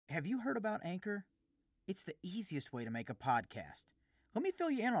Have you heard about Anchor? It's the easiest way to make a podcast. Let me fill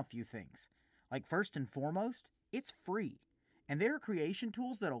you in on a few things. Like, first and foremost, it's free. And there are creation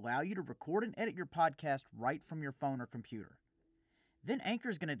tools that allow you to record and edit your podcast right from your phone or computer. Then Anchor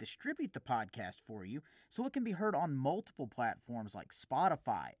is going to distribute the podcast for you so it can be heard on multiple platforms like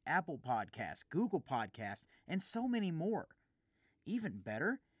Spotify, Apple Podcasts, Google Podcasts, and so many more. Even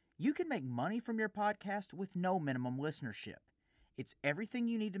better, you can make money from your podcast with no minimum listenership. It's everything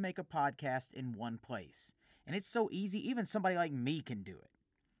you need to make a podcast in one place. And it's so easy, even somebody like me can do it.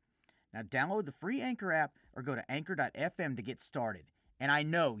 Now download the free Anchor app or go to anchor.fm to get started. And I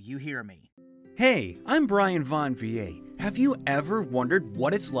know you hear me. Hey, I'm Brian Von VA. Have you ever wondered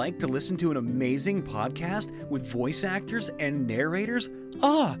what it's like to listen to an amazing podcast with voice actors and narrators?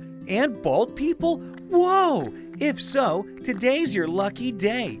 And bald people? Whoa! If so, today's your lucky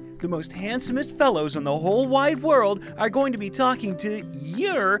day. The most handsomest fellows in the whole wide world are going to be talking to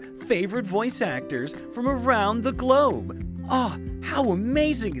your favorite voice actors from around the globe. How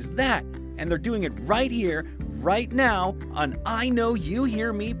amazing is that? And they're doing it right here, right now on I Know You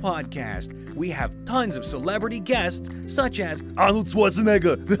Hear Me podcast. We have tons of celebrity guests such as Arnold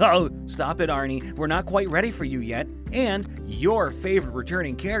Schwarzenegger. Stop it, Arnie. We're not quite ready for you yet. And your favorite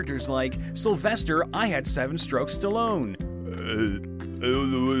returning characters like Sylvester I Had 7 Strokes Stallone. I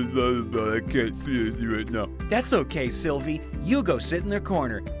don't know what that I can't see it right now. That's okay, Sylvie. You go sit in the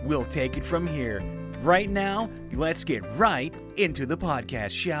corner. We'll take it from here. Right now, let's get right into the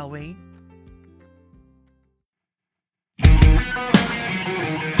podcast, shall we?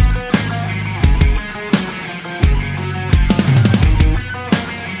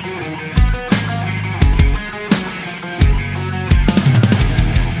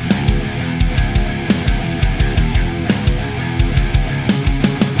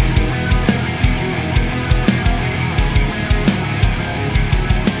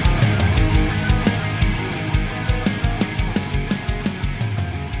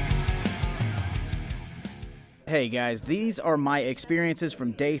 Hey guys, these are my experiences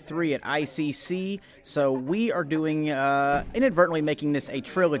from day 3 at ICC. So we are doing, inadvertently making this a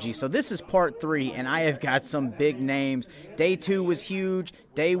trilogy. So this is part 3, and I have got some big names. Day 2 was huge,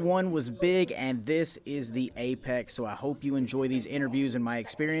 day 1 was big, and this is the apex. So I hope you enjoy these interviews and my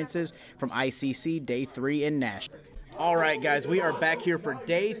experiences from ICC day 3 in Nashville. All right, guys, we are back here for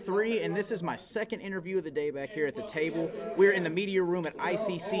day 3, and this is my second interview of the day back here at the table. We're in the media room at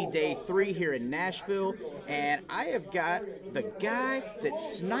ICC day 3 here in Nashville, and I have got the guy that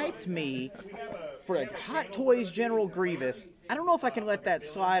sniped me for a Hot Toys General Grievous. I don't know if I can let that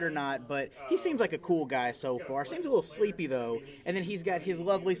slide or not, but he seems like a cool guy so far. Seems a little sleepy, though, and then he's got his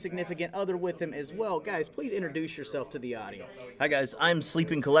lovely significant other with him as well. Guys, please introduce yourself to the audience. Hi guys, I'm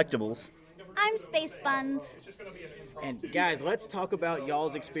Sleeping Collectibles. I'm Space Buns. And guys, let's talk about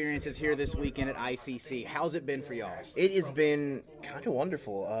y'all's experiences here this weekend at ICC. How's it been for y'all? It has been kind of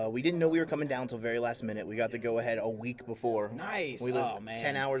wonderful. We didn't know we were coming down until very last minute. We got the go-ahead a week before. Nice. We live 10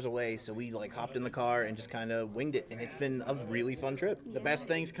 10 hours away, so we hopped in the car and just kind of winged it, and it's been a really fun trip. The best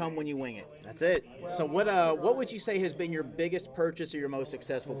things come when you wing it. That's it. So what would you say has been your biggest purchase or your most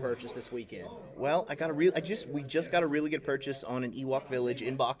successful purchase this weekend? Well, we just got a really good purchase on an Ewok Village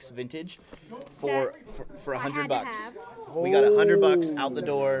inbox vintage for $100. We got $100 out the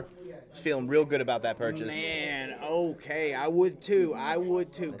door. Feeling real good about that purchase. Man, okay. I would too.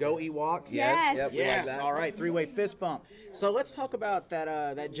 Go Ewoks. Yes. Yep, Yes. like that. All right. 3-way fist bump. So let's talk about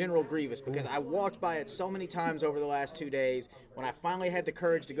that General Grievous, because I walked by it so many times over the last 2 days. When I finally had the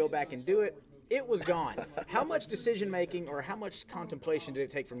courage to go back and do it, it was gone. How much decision-making or how much contemplation did it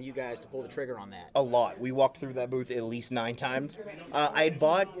take from you guys to pull the trigger on that? A lot. We walked through that booth at least 9 times. I had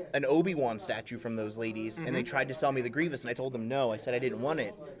bought an Obi-Wan statue from those ladies, and they tried to sell me the Grievous, and I told them no. I said I didn't want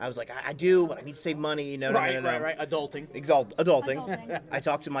it. I was like, I do, but I need to save money. No. Right. Adulting. Adulting. I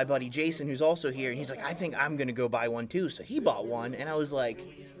talked to my buddy Jason, who's also here, and he's like, I think I'm going to go buy one too. So he bought one, and I was like,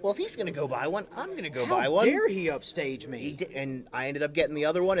 well, if he's going to go buy one, I'm going to go buy one. How dare he upstage me? He did, and I ended up getting the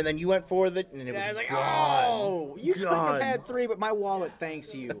other one, and then you went for it, and it was like, gone. oh, you couldn't have had 3, but my wallet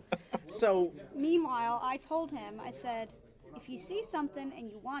thanks you. So, Meanwhile, I told him, I said, if you see something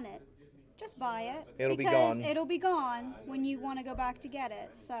and you want it, just buy it. It'll be because gone. it'll be gone when you want to go back to get it.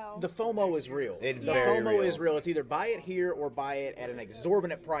 So the FOMO is real. It's the very FOMO real. is real. It's either buy it here or buy it at an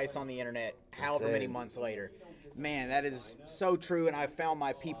exorbitant price on the internet, however many months later. Man, that is so true, and I found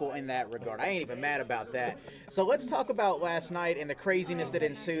my people in that regard. I ain't even mad about that. So let's talk about last night and the craziness that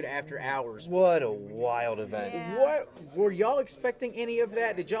ensued after hours. What a wild event. Yeah. What were y'all expecting any of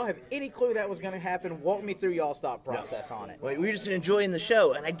that? Did y'all have any clue that was going to happen? Walk me through y'all's thought process on it. We were just enjoying the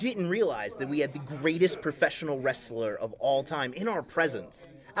show, and I didn't realize that we had the greatest professional wrestler of all time in our presence.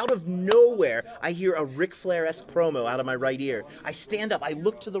 Out of nowhere, I hear a Ric Flair-esque promo out of my right ear. I stand up, I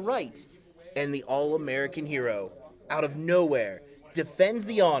look to the right, and the All-American Hero, out of nowhere, defends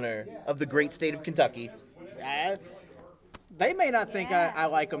the honor of the great state of Kentucky. They may not think I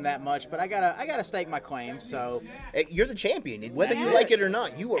like them that much, but I gotta stake my claim. So You're the champion, whether you like it or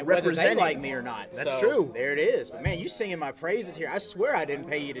not. You are and whether representing. they like me or not. That's So, true. There it is. But man, you singing my praises here. I swear I didn't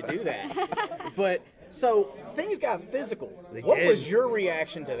pay you to do that. But so things got physical. What did. was your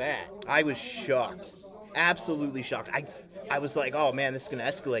reaction to that? I was shocked. Absolutely shocked. I was like, oh man, this is gonna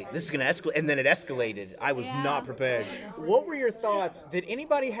escalate. And then it escalated. I was not prepared. What were your thoughts? Did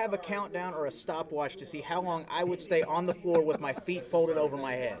anybody have a countdown or a stopwatch to see how long I would stay on the floor with my feet folded over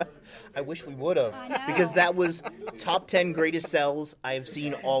my head? I wish we would have, I know. because that was top 10 greatest sells I have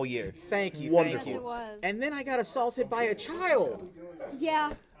seen all year. Thank you. Wonderful. Thank you. Yes, it was. And then I got assaulted by a child.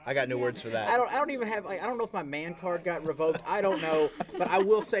 Yeah. I got no words for that. I don't even have, I don't know if my man card got revoked. I don't know, but I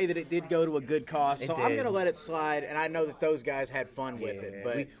will say that it did go to a good cause. So I'm did. going to let it slide, and I know that those guys had fun with it.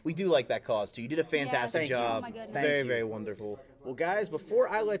 But we do like that cause too. You did a fantastic Thank you. job. Oh my goodness. Thank Very, you. very wonderful. well, guys, before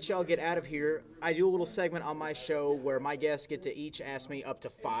I let y'all get out of here, I do a little segment on my show where my guests get to each ask me up to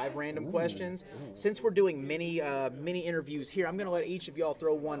 5 random questions. Since we're doing mini interviews here, I'm going to let each of y'all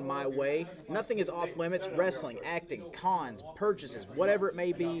throw one my way. Nothing is off limits. Wrestling, acting, cons, purchases, whatever it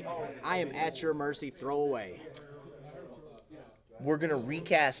may be, I am at your mercy. Throw away. We're gonna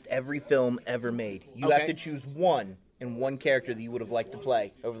recast every film ever made. You Okay. have to choose one and one character that you would have liked to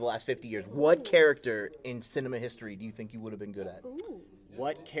play over the last 50 years. What character in cinema history do you think you would have been good at?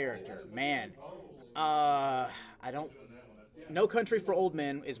 What character? Man, I don't. No Country for Old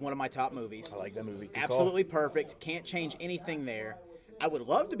Men is one of my top movies. I like that movie. Good call. Absolutely perfect. Can't change anything there. I would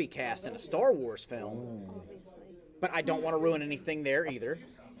love to be cast in a Star Wars film, but I don't want to ruin anything there either.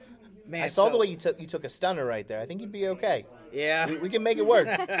 Man, I saw so- the way you took a stunner right there. I think you'd be okay. Yeah. We can make it work.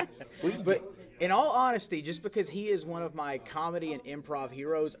 But in all honesty, just because he is one of my comedy and improv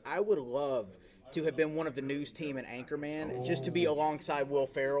heroes, I would love to have been one of the news team in Anchorman, just to be alongside Will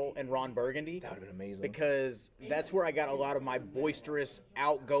Ferrell and Ron Burgundy. That would have been amazing. Because that's where I got a lot of my boisterous,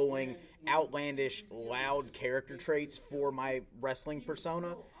 outgoing, outlandish, loud character traits for my wrestling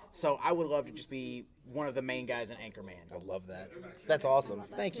persona. So I would love to just be one of the main guys in Anchorman. I love that. That's awesome.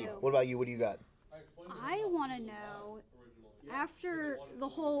 Thank you. What about you? What do you got? I want to know, after the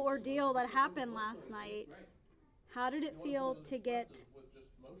whole ordeal that happened last night, how did it feel to get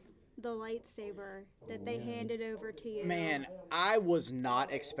the lightsaber that they handed over to you? Man, I was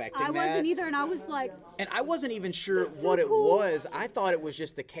not expecting I that. wasn't either, and I was like, And I wasn't even sure That's so what it cool. was. I thought it was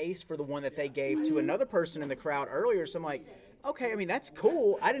just the case for the one that they gave to another person in the crowd earlier. So I'm like, okay, I mean, that's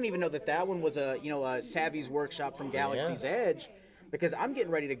cool. I didn't even know that one was a Savvy's Workshop from Galaxy's Edge, because I'm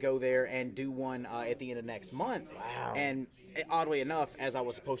getting ready to go there and do one at the end of next month. Wow. And oddly enough, as I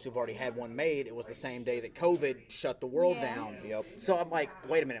was supposed to have already had one made, it was the same day that COVID shut the world Yeah. down. Yep. So I'm like,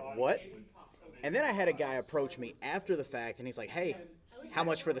 wait a minute, what? And then I had a guy approach me after the fact, and he's like, hey, how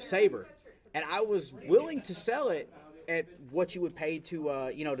much for the saber? And I was willing to sell it at what you would pay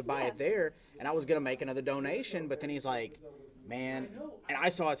to, to buy it there. And I was going to make another donation, but then he's like, man, and I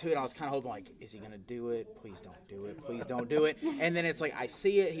saw it too, and I was kind of hoping, like, is he going to do it? Please don't do it. Please don't do it. And then it's like, I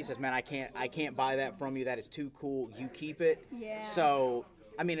see it. He says, man, I can't buy that from you. That is too cool. You keep it. Yeah. So,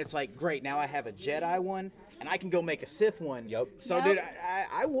 I mean, it's like, great. Now I have a Jedi one, and I can go make a Sith one. Yep. So, Yep. dude,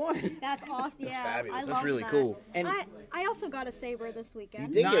 I won. that's awesome. Yeah, fabulous. I That's love really that. cool. And- I also got a saber this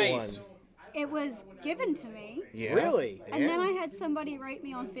weekend. Did get Nice. one. It was given to me. Yeah. Really? And then I had somebody write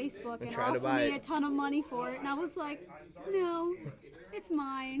me on Facebook and try to offer buy me it. a ton of money for it, and I was like, no, it's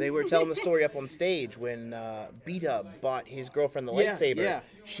mine. They were telling the story up on stage when B-Dub bought his girlfriend the Yeah, lightsaber. yeah.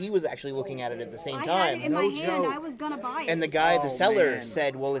 She was actually looking at it at the same I time. had it in my No hand. joke. I was gonna buy it. And the guy, the Oh, seller, man.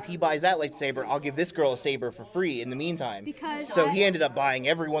 said, well, if he buys that lightsaber, I'll give this girl a saber for free in the meantime. Because so I- he ended up buying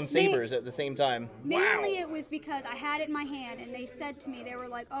everyone's sabers at the same time. Mainly it was because I had it in my hand, and they said to me, they were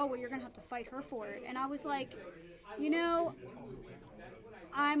like, oh, well, you're going to have to fight her for it. And I was like,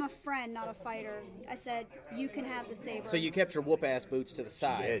 I'm a friend, not a fighter. I said, you can have the saber. So you kept your whoop-ass boots to the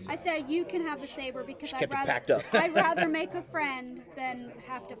side. did. I said, you can have the saber because I'd kept it rather, packed up. I'd rather make a friend than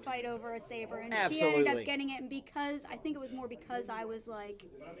have to fight over a saber. And she ended Absolutely. up getting it, and because, I think it was more because I was like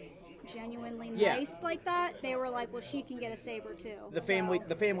genuinely Yeah. nice like that, they were like, well, she can get a saber too. The So-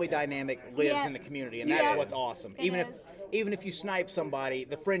 family dynamic lives Yeah. in the community, and that's Yeah. what's awesome. It Even is. if you snipe somebody,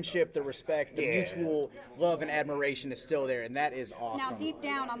 the friendship, the respect, the Yeah. mutual love and admiration is still there, and that is Now, awesome. deep down,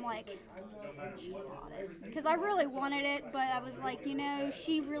 down, I'm like, because I really wanted it, but I was like,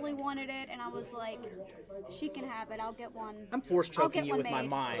 she really wanted it, and I was like, she can have it. I'll get one. I'm force choking you with my made.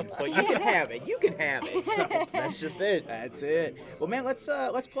 mind, but you can have it. You can have it. So That's just it. that's it. Well, man, let's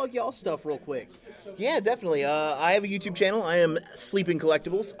plug y'all stuff real quick. Yeah, definitely. I have a YouTube channel. I am Sleeping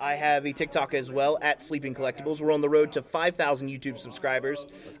Collectibles. I have a TikTok as well, at Sleeping Collectibles. We're on the road to 5,000 YouTube subscribers.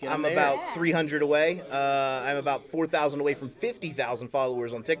 get I'm them there. about 300 away. I'm about 4,000 away from 50,000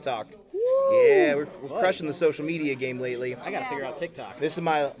 followers on TikTok. Yeah, we're crushing the social media game lately. I gotta figure out TikTok. This is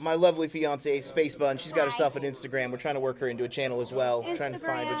my lovely fiance, Space Bun. She's got herself an Instagram. We're trying to work her into a channel as well, trying to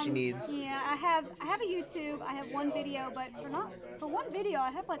find what she needs. Yeah, I have a YouTube. I have one video, but for one video,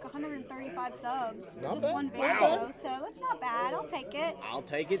 I have like 135 subs for Not just bad. one video. Wow. So that's not bad. I'll take it. I'll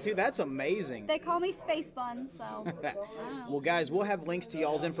take it too. That's amazing. They call me Space Bun, so. Well, guys, we'll have links to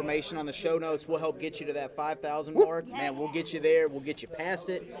y'all's information on the show notes. We'll help get you to that 5,000 mark. Yeah. Man, we'll get you there. We'll get you past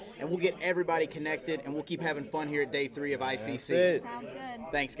it, and we'll get everybody connected, and we'll keep having fun here at day 3 of ICC. Sounds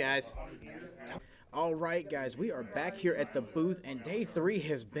good. Thanks, guys. All right, guys, we are back here at the booth, and day 3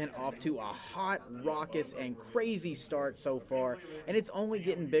 has been off to a hot, raucous, and crazy start so far, and it's only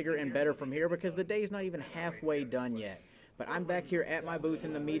getting bigger and better from here because the day's not even halfway done yet. But I'm back here at my booth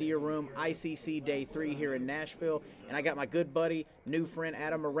in the media room, ICC Day 3 here in Nashville, and I got my good buddy, new friend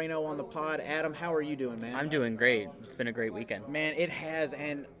Adam Moreno on the pod. Adam, how are you doing, man? I'm doing great. It's been a great weekend. Man, it has,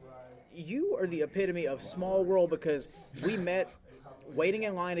 and you are the epitome of small world because we met waiting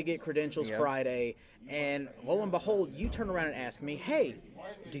in line to get credentials Friday, and lo and behold, you turn around and ask me, hey,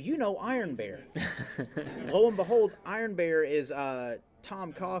 do you know Iron Bear? Lo and behold, Iron Bear is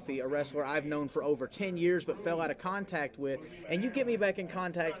Tom Coffey, a wrestler I've known for over 10 years but fell out of contact with, and you get me back in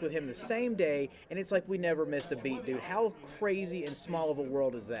contact with him the same day, and it's like we never missed a beat, dude. How crazy and small of a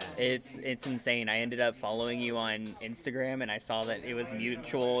world is that? It's insane. I ended up following you on Instagram, and I saw that it was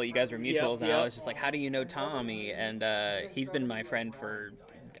mutual. You guys were mutuals, and I was just like, how do you know Tommy? And he's been my friend for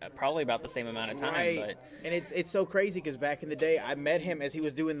probably about the same amount of time. Right. But and it's so crazy because back in the day, I met him as he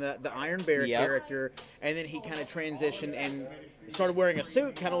was doing the Iron Bear character, and then he kind of transitioned and started wearing a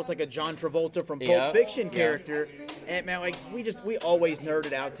suit, kind of looked like a John Travolta from Pulp Fiction character. And man, like we always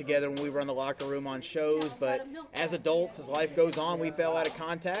nerded out together when we were in the locker room on shows. But as adults, as life goes on, we fell out of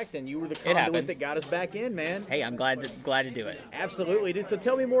contact, and you were the conduit that got us back in, man. hey, I'm glad to do it. Absolutely, dude. So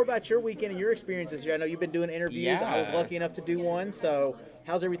tell me more about your weekend and your experiences here. I know you've been doing interviews. Yeah. I was lucky enough to do one. So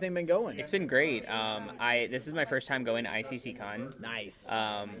how's everything been going? It's been great. This is my first time going to ICC Con. Nice.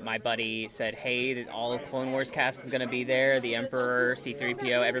 My buddy said, hey, that all of Clone Wars cast is going to be there. The Emperor,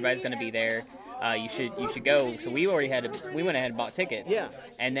 C-3PO, everybody's going to be there. You should go. So we went ahead and bought tickets. Yeah.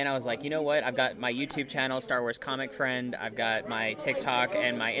 And then I was like, you know what? I've got my YouTube channel, Star Wars Comic Friend. I've got my TikTok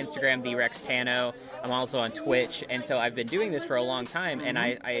and my Instagram, the Rex Tano. I'm also on Twitch, and so I've been doing this for a long time. And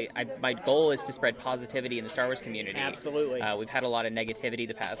I my goal is to spread positivity in the Star Wars community. Absolutely. We've had a lot of negativity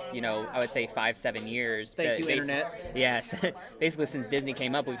the past, I would say 5-7 years. Thank you, Internet. Yes. Basically, since Disney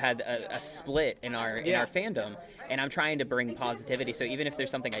came up, we've had a split in our fandom. And I'm trying to bring positivity. So even if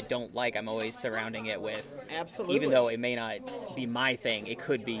there's something I don't like, I'm always surrounding it with. Absolutely. Even though it may not be my thing, it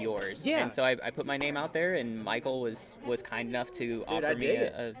could be yours. Yeah. And so I put my name out there, and Michael was kind enough to offer me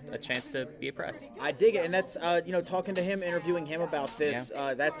a chance to be a press. I dig it, and that's talking to him, interviewing him about this.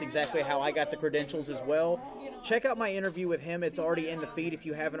 That's exactly how I got the credentials as well. Check out my interview with him. It's already in the feed if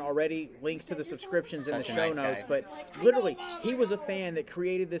you haven't already. Links to the subscriptions in the Such a show nice notes. guy. But literally, he was a fan that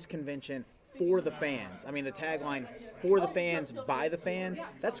created this convention for the fans. I mean, the tagline, for the fans, by the fans,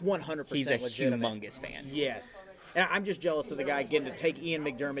 that's 100% He's a legitimate. humongous fan. Yes. And I'm just jealous of the guy getting to take Ian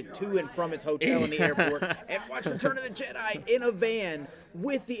McDermott to and from his hotel in the airport and watch Return of the Jedi in a van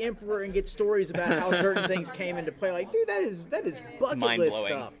with the Emperor and get stories about how certain things came into play. Like, dude, that is bucket list Mind-blowing.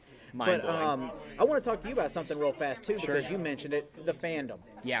 stuff. Mind-blowing. But I want to talk to you about something real fast, too, because you mentioned it, the fandom.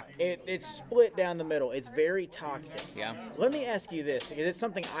 Yeah. It's split down the middle. It's very toxic. Yeah. Let me ask you this, because it's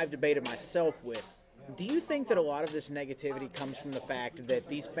something I've debated myself with. Do you think that a lot of this negativity comes from the fact that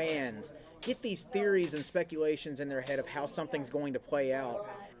these fans get these theories and speculations in their head of how something's going to play out,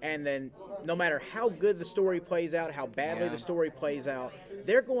 and then no matter how good the story plays out, how badly the story plays out,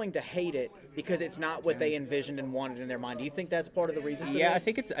 they're going to hate it because it's not what they envisioned and wanted in their mind? Do you think that's part of the reason for Yeah, this?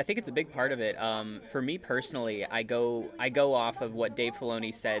 I think it's a big part of it. For me personally, I go off of what Dave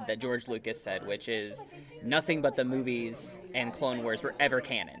Filoni said that George Lucas said, which is nothing but the movies and Clone Wars were ever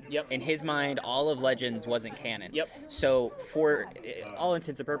canon. Yep. In his mind, all of Legends wasn't canon. Yep. So for all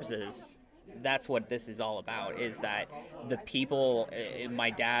intents and purposes, that's what this is all about, is that the people, my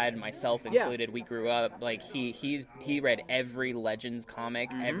dad, myself included, we grew up, like, he read every Legends comic,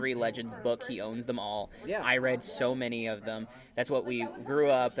 every Legends book. He owns them all. Yeah. I read so many of them. That's what we grew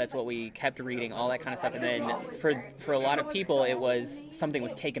up, that's what we kept reading, all that kind of stuff. And then for a lot of people, it was something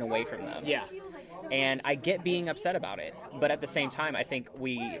was taken away from them. Yeah. And I get being upset about it, but at the same time, I think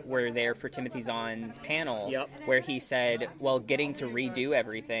we were there for Timothy Zahn's panel, where he said, well, getting to redo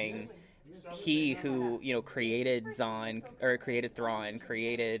everything, he who, created Zahn, or created Thrawn,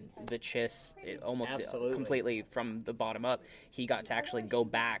 created the Chiss almost completely from the bottom up, he got to actually go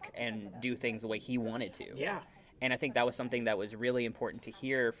back and do things the way he wanted to. Yeah. And I think that was something that was really important to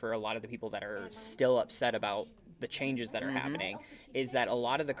hear for a lot of the people that are still upset about the changes that are happening, is that a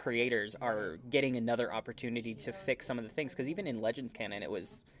lot of the creators are getting another opportunity to fix some of the things, because even in Legends canon, it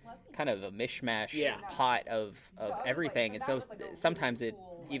was kind of a mishmash pot of everything, and so sometimes it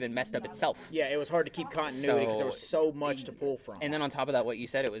even messed up itself. Yeah, it was hard to keep continuity because there was so much to pull from. And then on top of that, what you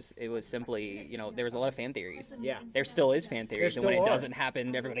said, it was simply, there was a lot of fan theories. Yeah. There still is fan theories, and when it doesn't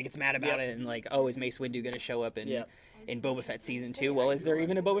happen, everybody gets mad about it, and like, oh, is Mace Windu going to show up in Boba Fett Season 2? Well, is there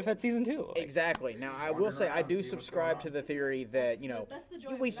even a Boba Fett Season 2? Like, exactly. Now, I will say I do subscribe to the theory that,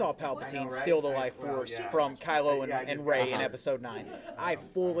 we saw Palpatine steal the Life Force from Kylo and Rey in Episode 9. I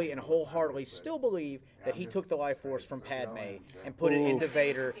fully and wholeheartedly still believe that he took the Life Force from Padme and put it into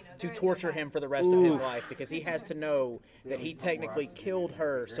Vader to torture him for the rest of his life, because he has to know that he technically killed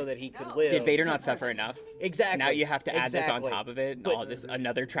her so that he could live. Did Vader not suffer enough? Exactly. Now you have to add this on top of it, all this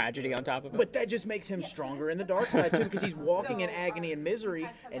another tragedy on top of it. But that just makes him stronger in the dark side too, because he's walking in agony and misery,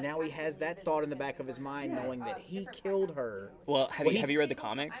 and now he has that thought in the back of his mind, knowing that he killed her. Well, have you read the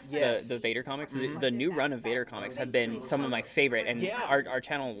comics? Yes. The Vader comics? The new run of Vader comics have been some of my favorite, and our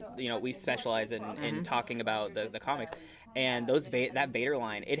channel, we specialize in talking about the comics. And that Vader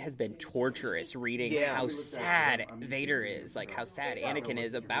line, it has been torturous reading how sad Vader is, like how sad Anakin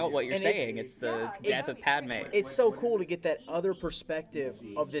is about what you're saying. It's the death of Padme. It's so cool to get that other perspective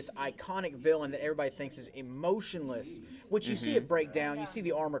of this iconic villain that everybody thinks is emotionless, which you see it break down. You see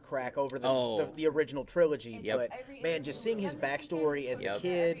the armor crack over the original trilogy. But, man, just seeing his backstory as the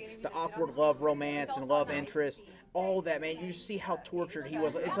kid, the awkward love romance and love interest, all that, man, you just see how tortured he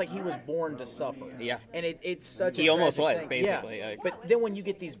was. It's like he was born to suffer. Yeah. And it's such a He almost was, thing. basically. Yeah. But then when you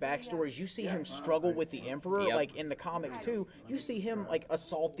get these backstories, you see him struggle with the Emperor. Like in the comics too, you see him like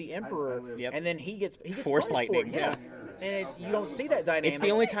assault the Emperor, and then he gets Force lightning. Yeah. And you don't see that dynamic. It's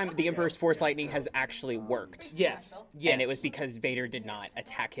the only time the Emperor's Force lightning has actually worked. Yes. And it was because Vader did not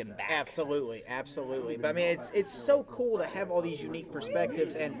attack him back. Absolutely. But I mean, it's so cool to have all these unique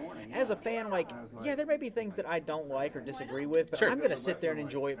perspectives. And as a fan, like, there may be things that I don't like or disagree with, but I'm going to sit there and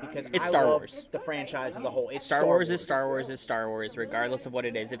enjoy it because It's I Star love Wars. the franchise as a whole. It's Star Wars is Star Wars is Star Wars, regardless of what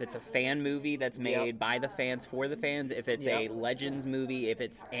it is. If it's a fan movie that's made by the fans for the fans, if it's a Legends movie, if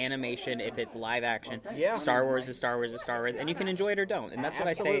it's animation, if it's live action, Star Wars is Star Wars is Star Wars, and you can enjoy it or don't. And that's what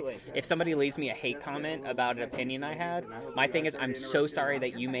I say. If somebody leaves me a hate comment about an opinion I had, my thing is, I'm so sorry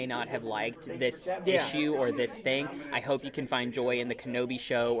that you may not have liked this issue or this thing. I hope you can find joy in the Kenobi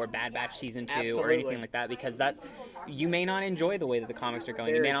show or Bad Batch Season 2 or anything like that, because you may not enjoy the way that the comics are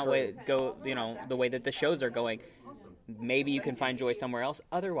going. You may not go, the way that the shows are going. Maybe you can find joy somewhere else.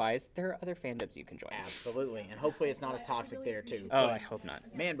 Otherwise, there are other fandoms you can join. Absolutely. And hopefully it's not as toxic there, too. Oh, I hope not.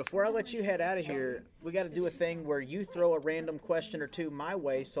 Man, before I let you head out of here, we got to do a thing where you throw a random question or two my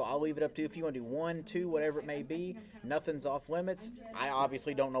way, so I'll leave it up to you if you want to do 1, 2, whatever it may be. Nothing's off limits. I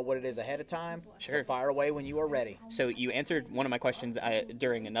obviously don't know what it is ahead of time. Sure. So fire away when you are ready. So you answered one of my questions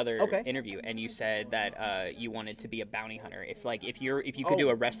during another interview, and you said that you wanted to be a bounty hunter. If you could do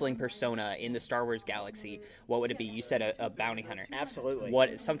a wrestling persona in the Star Wars galaxy, what would it be? You said a bounty hunter.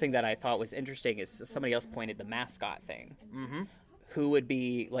 Absolutely. Something that I thought was interesting is somebody else pointed the mascot thing. Mm-hmm. Who would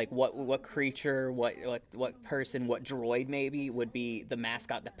be what creature, what person, what droid maybe would be the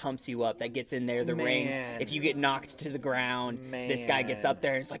mascot that pumps you up, that gets in there the ring. If you get knocked to the ground, this guy gets up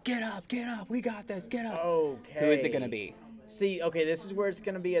there and it's like, get up, we got this, get up. Okay. Who is it gonna be? See, okay, this is where it's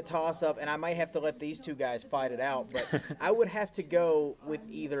going to be a toss-up, and I might have to let these two guys fight it out, but I would have to go with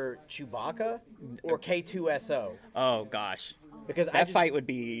either Chewbacca or K2SO. Oh, gosh. Because that fight would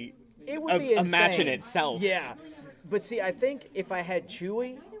be a match in itself. Yeah. But see, I think if I had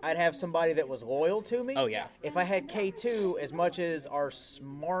Chewie, I'd have somebody that was loyal to me. Oh, yeah. If I had K2, as much as our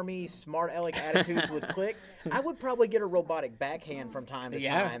smart aleck attitudes would click, I would probably get a robotic backhand from time to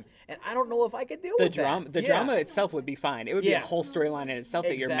time, and I don't know if I could deal The with drama, that. the drama itself would be fine. It would be a whole storyline in itself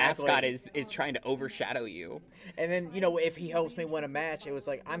that your mascot is trying to overshadow you. And then, if he helps me win a match, it was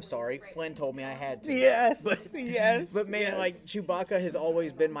like, I'm sorry, Flynn told me I had to. Yes, But man, like, Chewbacca has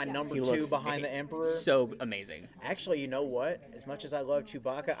always been my number 2 behind the Emperor. So amazing. Actually, you know what? As much as I love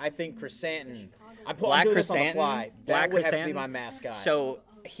Chewbacca, I think Chrysanthemum. I'm Black doing this on the Chrysanthemum. fly. That would have to be my mascot. So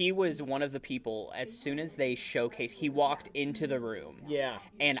he was one of the people, as soon as they showcased, he walked into the room. Yeah.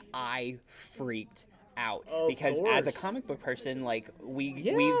 And I freaked out Of because as a course. comic book person, like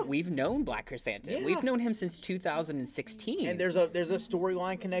Yeah. we've known Black Chrysanthemum. Yeah. We've known him since 2016. And there's a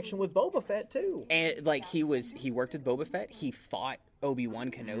storyline connection with Boba Fett too. And like he worked with Boba Fett. He fought Obi-Wan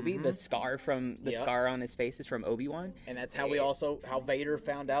Kenobi. The scar scar on his face is from Obi-Wan. And that's how how Vader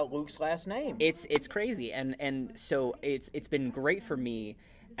found out Luke's last name. It's crazy, and so it's been great for me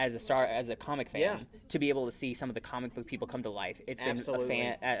as a comic fan to be able to see some of the comic book people come to life. It's been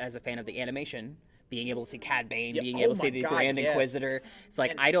as a fan of the animation, being able to see Cad Bane, being able to see the Grand Inquisitor. It's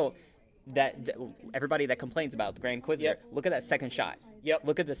like everybody that complains about the Grand Inquisitor, look at that second shot.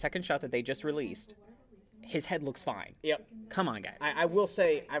 Look at the second shot that they just released. His head looks fine. Come on, guys. I will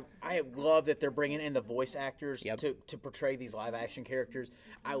say, I love that they're bringing in the voice actors to portray these live-action characters.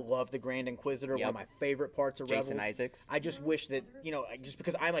 I love the Grand Inquisitor, one of my favorite parts of Jason Rebels. Isaacs. I just wish that, just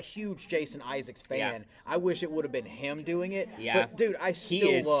because I'm a huge Jason Isaacs fan, I wish it would have been him doing it. Yeah. But, dude, I still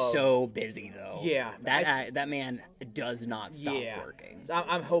He is love... so busy, though. Yeah. That man does not stop working. So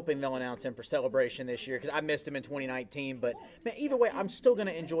I'm hoping they'll announce him for Celebration this year, because I missed him in 2019. But, man, either way, I'm still going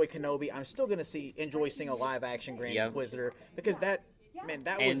to enjoy Kenobi. I'm still going to enjoy seeing a live-action Grand Inquisitor, because that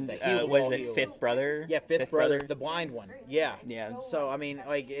was the heel of all heels. Fifth Brother? Yeah, Fifth Brother, the blind one. Yeah. Yeah. So, I mean,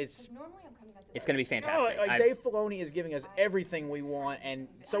 like, it's going to be fantastic. Dave Filoni is giving us everything we want, and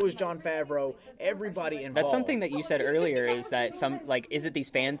so is Jon Favreau, everybody involved. That's something that you said earlier, is that is it these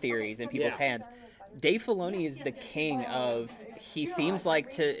fan theories in people's hands? Dave Filoni is the king of. He seems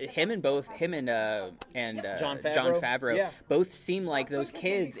like him and Jon Favreau both seem like those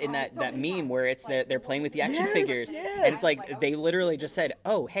kids in that meme where it's that they're playing with the action figures, and it's like they literally just said,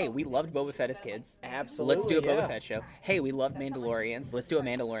 "Oh, hey, we loved Boba Fett as kids. Absolutely, let's do a Boba Fett show. Hey, we loved Mandalorians. Let's do a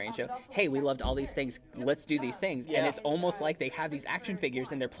Mandalorian show. Hey, we loved all these things. Let's do these things." And it's almost like they have these action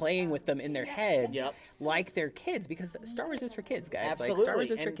figures and they're playing with them in their heads like they're kids, because Star Wars is for kids, guys. Absolutely. Like, Star Wars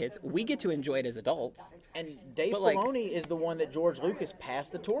is for kids. We get to enjoy it as adults. And Dave Filoni is the one that George Lucas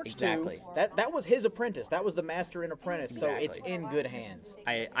passed the torch to. That was his apprentice. That was the master and apprentice. So it's in good hands.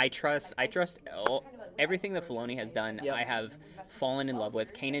 I trust everything that Filoni has done. I have fallen in love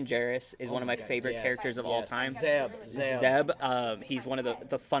with. Kanan Jarrus is one of my favorite characters of all time. Zeb. He's one of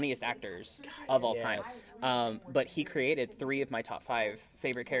the funniest actors of all time. But he created 3 of my top 5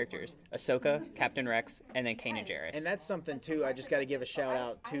 favorite characters: Ahsoka, Captain Rex, and then Kanan Jarrus. And that's something too. I just got to give a shout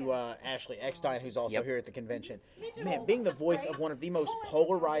out to Ashley Eckstein, who's also here at the convention. Man, being the voice of one of the most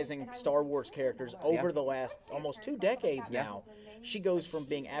polarizing Star Wars characters over the last almost 2 decades now. She goes from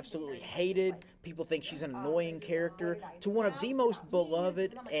being absolutely hated, people think she's an annoying character, to one of the most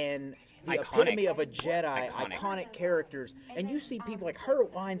beloved and the epitome of a Jedi, iconic characters. And you see people like her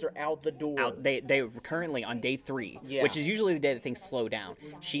lines are out the door. They're currently on day 3, which is usually the day that things slow down.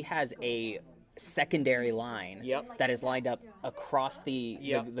 She has a secondary line that is lined up across the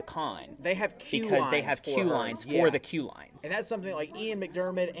con. They have Q because lines they have Q lines her. for the Q lines. And that's something like Ian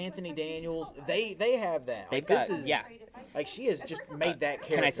McDermott, Anthony Daniels, they have that. They've like, got like she has just made that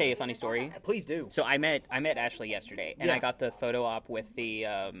character. Can I say a funny story? Please do. So I met Ashley yesterday, and I got the photo op with the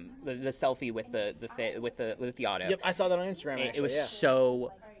selfie with the auto. Yep, I saw that on Instagram. Actually, it was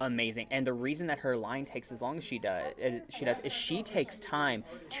so amazing, and the reason that her line takes as long as she does is she takes time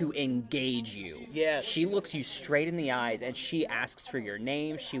to engage you. Yes, she looks you straight in the eyes, and she asks for your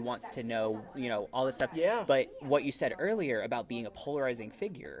name. She wants to know, all this stuff. Yeah. But what you said earlier about being a polarizing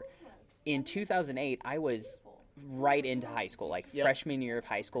figure, in 2008, I was right into high school, like freshman year of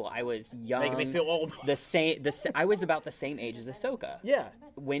high school. I was young. Making me feel old. I was about the same age as Ahsoka. Yeah.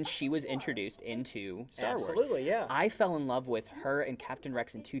 When she was introduced into Star Wars. Absolutely, yeah. I fell in love with her and Captain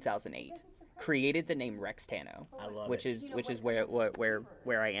Rex in 2008. Created the name Rex Tano. I love which is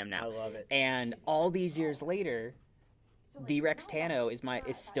where I am now. I love it. And all these years later, the Rex Tano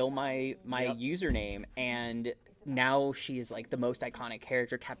is still my username, and now she is like the most iconic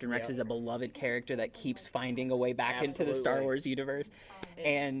character. Captain Rex is a beloved character that keeps finding a way back into the Star Wars universe.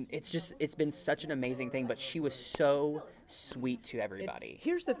 And it's been such an amazing thing, but she was so sweet to everybody.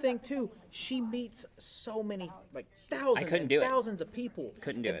 Here's the thing too, she meets so many, like thousands couldn't and do it. thousands of people.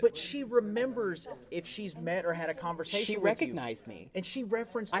 Couldn't do it. But she remembers if she's met or had a conversation She with recognized you. me. And she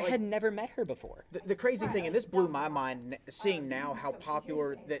referenced, I like, had never met her before. the crazy thing, and this blew my mind, seeing now how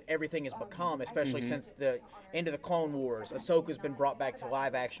popular that everything has become, especially since the end of the Clone Wars. Ahsoka's been brought back to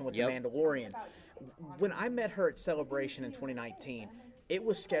live action with Yep. The Mandalorian. When I met her at Celebration in 2019, it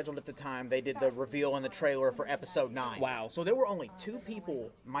was scheduled at the time. They did the reveal in the trailer for Episode 9. Wow. So there were only 2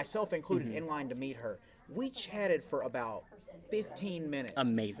 people, myself included, in line to meet her. We chatted for about 15 minutes.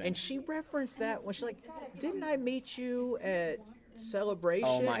 Amazing. And she referenced that when she's like, didn't I meet you at Celebration?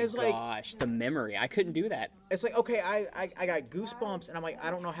 Oh my It's gosh, the memory. I couldn't do that. It's like, okay, I got goosebumps, and I'm like, I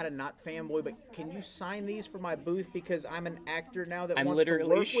don't know how to not fanboy, but can you sign these for my booth because I'm an actor now that I'm wants to literally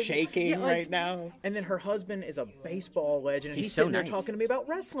work with you? shaking Yeah, like- right now. And then her husband is a baseball legend, and He's he's so sitting there nice. talking to me about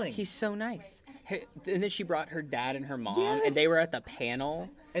wrestling. He's so nice. And then she brought her dad and her mom, Yes. and they were at the panel.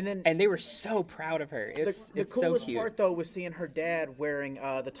 And they were so proud of her. the It's coolest so cute. part, though, was seeing her dad wearing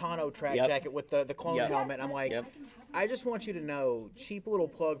the Tano track Yep. jacket with the clone Yep. helmet. I'm like, Yep. I just want you to know, cheap little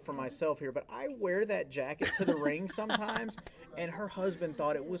plug for myself here, but I wear that jacket to the ring sometimes, and her husband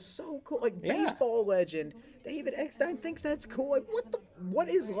thought it was so cool. Like, Yeah. baseball legend David Eckstein thinks that's cool. Like, what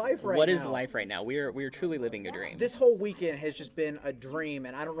is life right now? What is life right now? We are truly living a dream. This whole weekend has just been a dream,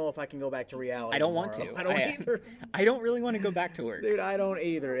 and I don't know if I can go back to reality. I don't want tomorrow. to. I don't either. I don't really want to go back to work. Dude, I don't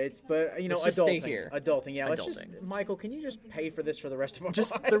either. But you know, Let's just adulting. stay here. Adulting, yeah. Let's Adulting. just, Michael, can you just pay for this for the rest of our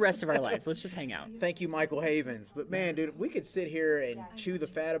Just lives? the rest of our lives. Let's just hang out. Thank you, Michael Havens. But man, dude, we could sit here and chew the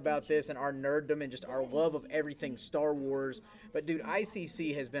fat about this and our nerddom and just our love of everything Star Wars. But dude,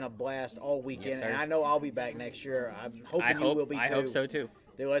 ICC has been a blast all weekend, Yes, sir. and I know I'll be back next year. I'm hoping you will be too. I hope so too.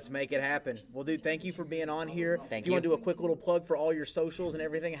 Dude, let's make it happen. Well, dude, thank you for being on here. Thank if you want to you. do a quick little plug for all your socials and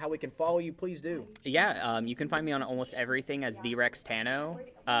everything, how we can follow you, please do. Yeah, you can find me on almost everything as the Rex Tano,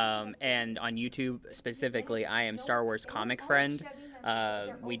 and on YouTube specifically, I am Star Wars Comic Friend.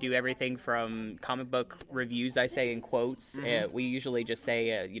 We do everything from comic book reviews, I say in quotes. We usually just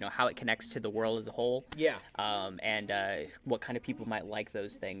say, how it connects to the world as a whole. Yeah. And what kind of people might like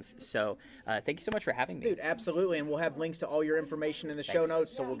those things. So thank you so much for having me. Dude, absolutely. And we'll have links to all your information in the show Thanks.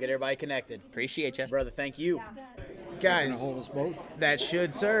 notes, so we'll get everybody connected. Appreciate you. Brother, thank you. Guys, Hold us both. that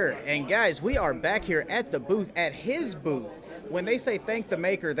should, sir. And guys, we are back here at the booth, at his booth. When they say thank the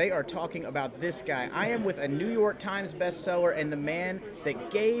maker, they are talking about this guy. I am with a New York Times bestseller and the man that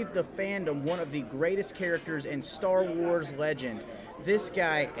gave the fandom one of the greatest characters in Star Wars legend. This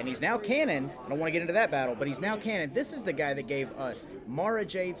guy, and he's now canon. I don't want to get into that battle, but he's now canon. This is the guy that gave us Mara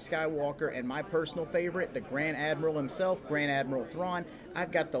Jade Skywalker and my personal favorite, the Grand Admiral himself, Grand Admiral Thrawn.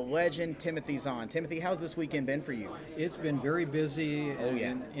 I've got the legend, Timothy Zahn. Timothy, how's this weekend been for you? It's been very busy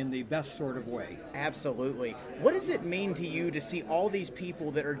yeah. in the best sort of way. Absolutely. What does it mean to you to see all these people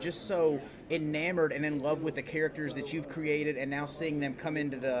that are just so enamored and in love with the characters that you've created and now seeing them come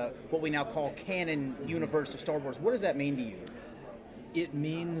into the what we now call canon universe of Star Wars? What does that mean to you? It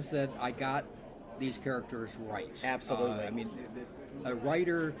means that I got these characters right. Absolutely. I mean, a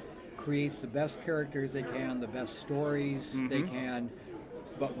writer creates the best characters they can, the best stories they can,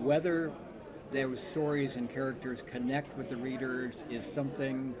 but whether those stories and characters connect with the readers is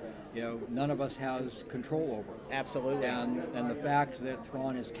something none of us has control over. Absolutely. And the fact that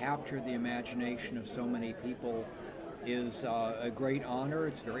Thrawn has captured the imagination of so many people is a great honor.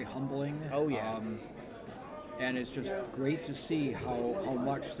 It's very humbling. Oh, yeah. And it's just great to see how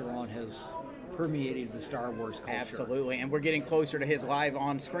much Zahn has permeated the Star Wars culture. Absolutely, and we're getting closer to his live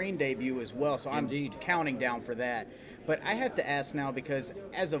on-screen debut as well, so Indeed. I'm counting down for that. But I have to ask now, because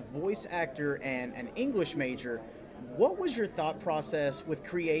as a voice actor and an English major, what was your thought process with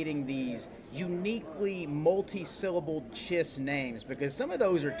creating these uniquely multi-syllable Chiss names? Because some of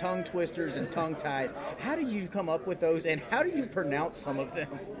those are tongue twisters and tongue ties. How did you come up with those, and how do you pronounce some of them?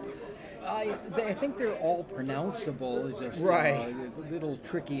 I think they're all pronounceable. It's just Right. a little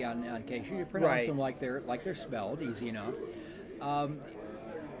tricky on occasion. You pronounce Right. them like they're spelled, easy enough.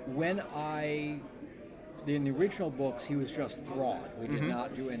 In the original books, he was just Thrawn. We did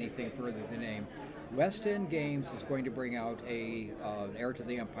not do anything further with the name. West End Games is going to bring out an Heir to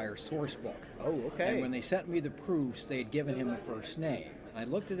the Empire source book. Oh, okay. And when they sent me the proofs, they had given him the first name. I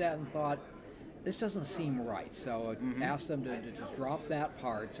looked at that and thought, this doesn't seem right. So I asked them to just drop that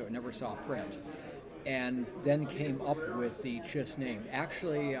part so it never saw print. And then came up with the Chiss name.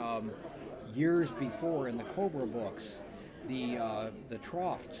 Actually, years before in the Cobra books, the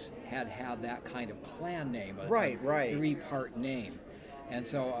Trofts had that kind of clan name, a Right. three-part name. And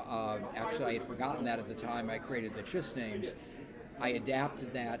so, actually, I had forgotten that at the time I created the Chiss names. I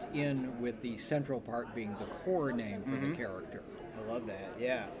adapted that in with the central part being the core name for the character. I love that.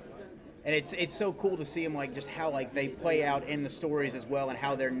 Yeah. And it's so cool to see them, like, just how, like, they play out in the stories as well and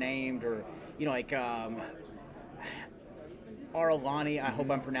how they're named, or, you know, like, Aralani, I hope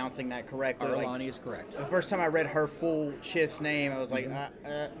I'm pronouncing that correctly. Aralani is correct. The first time I read her full Chiss name, I was like,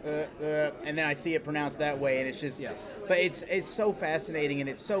 and then I see it pronounced that way, and it's just, Yes. But it's so fascinating and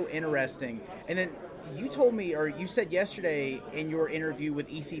it's so interesting. And then you told me, or you said yesterday in your interview with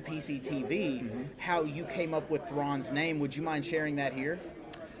ECPC TV, how you came up with Thrawn's name. Would you mind sharing that here?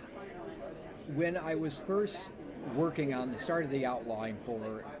 When I was first working on the start of the outline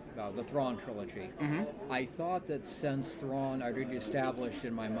for the Thrawn trilogy, I thought that since Thrawn, I'd already established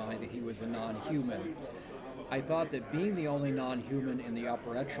in my mind that he was a non-human, I thought that being the only non-human in the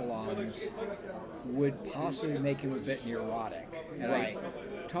upper echelons would possibly make him a bit neurotic. And I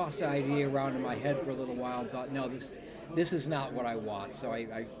tossed the idea around in my head for a little while and thought, no, this is not what I want. So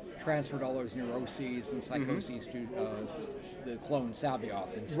I transferred all those neuroses and psychoses to the clone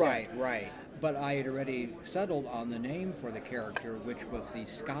Sabaoth instead. Right. But I had already settled on the name for the character, which was the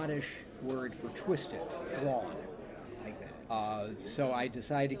Scottish word for twisted, Thrawn. Like that. So I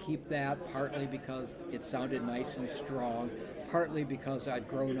decided to keep that, partly because it sounded nice and strong, partly because I'd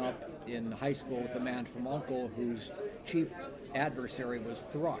grown up in high school with a man from U.N.C.L.E. whose chief adversary was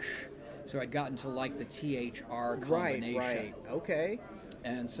Thrush. So I'd gotten to like the THR combination. Right. Okay.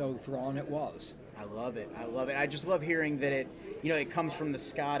 And so Thrawn it was. I love it. I just love hearing that it comes from the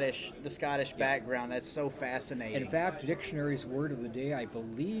Scottish background. That's so fascinating. In fact, Dictionary's word of the day, I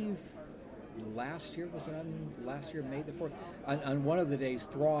believe last year, May the 4th? On one of the days,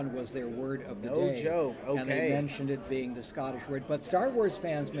 Thrawn was their word of the day. No joke, okay. And they mentioned it being the Scottish word. But Star Wars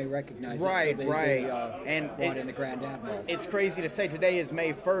fans may recognize it. Right. And brought in the Grand Admiral. It's crazy to say today is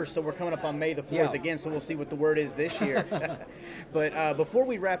May 1st, so we're coming up on May the 4th again, so we'll see what the word is this year. But before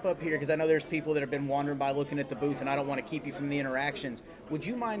we wrap up here, because I know there's people that have been wandering by looking at the booth, and I don't want to keep you from the interactions, would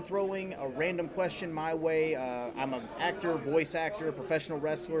you mind throwing a random question my way? I'm an actor, voice actor, professional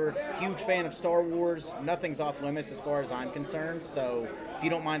wrestler, huge fan of Star Wars. Nothing's off limits as far as I'm concerned, so if you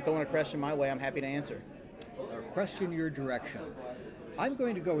don't mind throwing a question my way, I'm happy to answer. A question your direction. I'm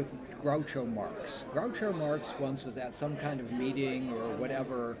going to go with Groucho Marx. Groucho Marx once was at some kind of meeting or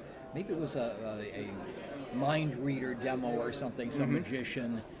whatever. Maybe it was a mind reader demo or something, some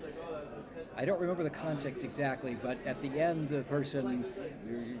magician. I don't remember the context exactly, but at the end, the person,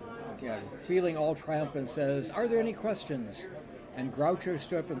 feeling all triumphant, says, "Are there any questions?" And Groucho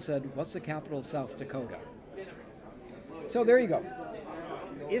stood up and said, "What's the capital of South Dakota?" So there you go.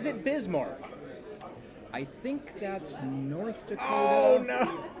 Is it Bismarck? I think that's North Dakota. Oh,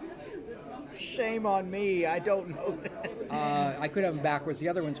 no. Shame on me. I don't know that. I could have them backwards. The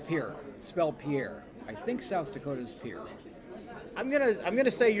other one's Pierre, spelled Pierre. I think South Dakota's Pierre. I'm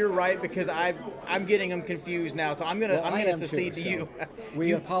gonna say you're right because I'm getting them confused now. So I'm gonna secede to you.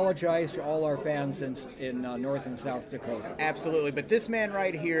 We apologize to all our fans in North and South Dakota. Absolutely, but this man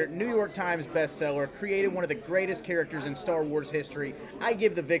right here, New York Times bestseller, created one of the greatest characters in Star Wars history. I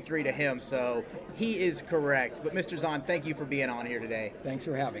give the victory to him, so he is correct. But Mr. Zahn, thank you for being on here today. Thanks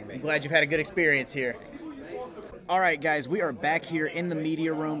for having me. I'm glad you've had a good experience here. Thanks. All right, guys, we are back here in the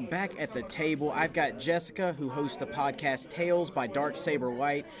media room, back at the table. I've got Jessica, who hosts the podcast Tales by Dark Saber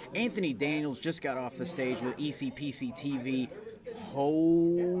Light. Anthony Daniels just got off the stage with ECPC TV.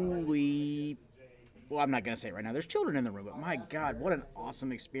 Well, I'm not going to say it right now. There's children in the room, but my God, what an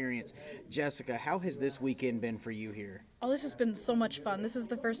awesome experience. Jessica, how has this weekend been for you here? Oh, this has been so much fun. This is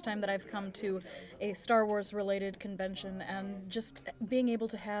the first time that I've come to a Star Wars-related convention, and just being able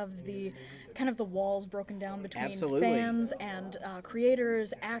to have the walls broken down between fans and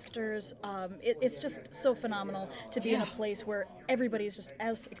creators, actors. It's just so phenomenal to be in a place where everybody's just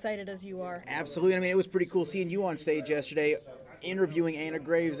as excited as you are. Absolutely. I mean, it was pretty cool seeing you on stage yesterday, interviewing Anna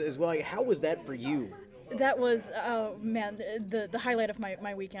Graves as well. How was that for you? That was, the highlight of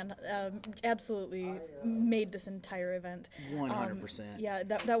my weekend. Absolutely made this entire event. 100%.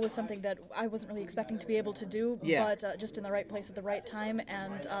 That was something that I wasn't really expecting to be able to do, but just in the right place at the right time,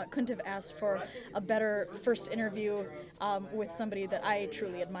 and couldn't have asked for a better first interview with somebody that I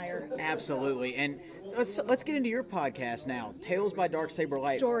truly admire. Absolutely. And let's get into your podcast now. Tales by Dark Saber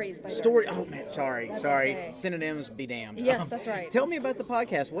Light. Stories by Dark Saber. Oh, man, sorry. Okay. Synonyms be damned. Yes, that's right. Tell me about the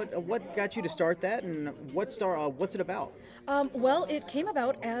podcast. What got you to start that, and what's it about? Well, it came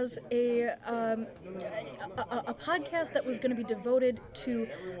about as a podcast that was going to be devoted to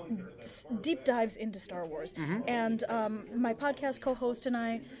deep dives into Star Wars. And my podcast co-host and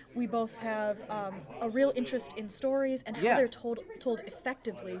I, we both have a real interest in stories and how they're told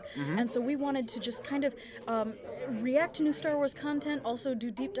effectively. And so we wanted to just kind of react to new Star Wars content, also do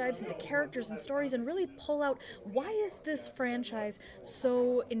deep dives into characters and stories, and really pull out why is this franchise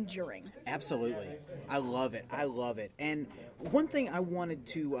so enduring. Absolutely. I love it. And one thing I wanted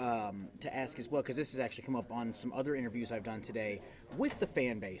to ask as well, because this has actually come up on some other interviews I've done today, with the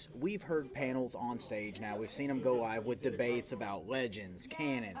fan base, we've heard panels on stage now. We've seen them go live with debates about legends,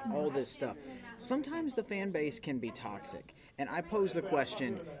 canon, all this stuff. Sometimes the fan base can be toxic. And I pose the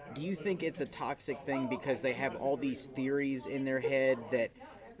question, do you think it's a toxic thing because they have all these theories in their head that,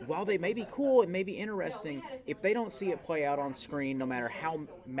 while they may be cool and may be interesting, if they don't see it play out on screen, no matter how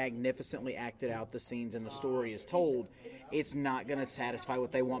magnificently acted out the scenes and the story is told, it's not going to satisfy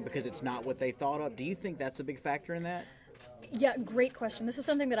what they want because it's not what they thought of? Do you think that's a big factor in that? Yeah, great question. This is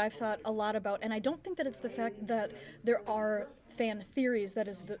something that I've thought a lot about, and I don't think that it's the fact that there are fan theories that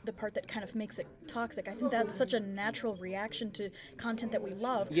is the part that kind of makes it toxic. I think that's such a natural reaction to content that we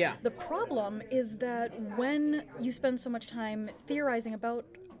love. Yeah. The problem is that when you spend so much time theorizing about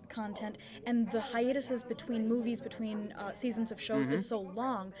content and the hiatuses between movies, between seasons of shows is so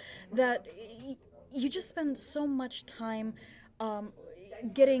long that you just spend so much time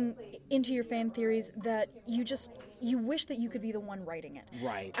getting into your fan theories that you wish that you could be the one writing it.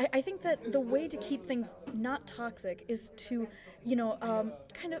 Right. I think that the way to keep things not toxic is to,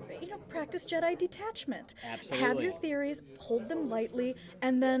 practice Jedi detachment. Absolutely. Have your theories, hold them lightly,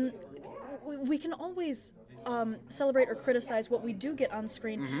 and then we can always celebrate or criticize what we do get on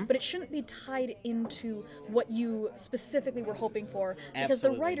screen, but it shouldn't be tied into what you specifically were hoping for, because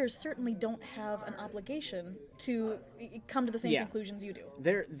Absolutely. the writers certainly don't have an obligation to come to the same conclusions you do.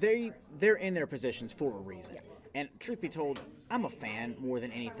 They're in their positions for a reason. Yeah. And truth be told, I'm a fan more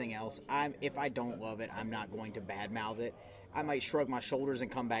than anything else. If I don't love it, I'm not going to badmouth it. I might shrug my shoulders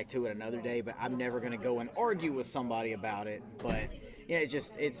and come back to it another day, but I'm never going to go and argue with somebody about it. But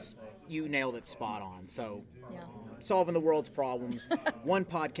it's you nailed it spot on. So solving the world's problems, one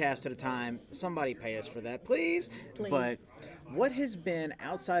podcast at a time. Somebody pay us for that, please. But what has been,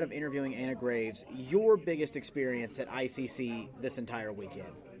 outside of interviewing Anna Graves, your biggest experience at ICC this entire weekend?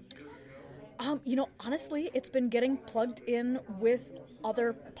 Honestly, it's been getting plugged in with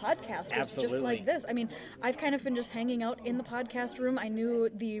other podcasters just like this. I mean, I've kind of been just hanging out in the podcast room. I knew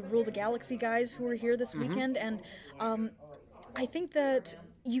the Rule the Galaxy guys who were here this weekend, and I think that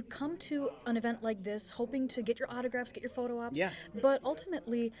you come to an event like this hoping to get your autographs, get your photo ops, but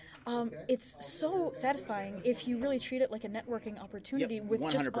ultimately it's so satisfying if you really treat it like a networking opportunity with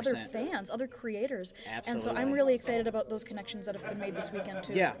 100%. Just other fans, other creators. Absolutely. And so I'm really excited about those connections that have been made this weekend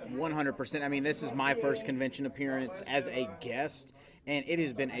too. Yeah, 100%. I mean, this is my first convention appearance as a guest, and it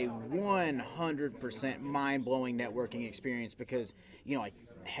has been a 100% mind-blowing networking experience because, like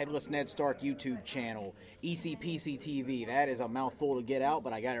Headless Ned Stark YouTube channel, ECPC TV, that is a mouthful to get out,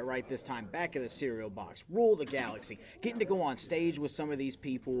 but I got it right this time. Back of the Cereal Box, Rule the Galaxy, getting to go on stage with some of these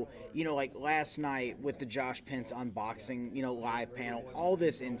people, like last night with the Josh Pence unboxing, live panel. All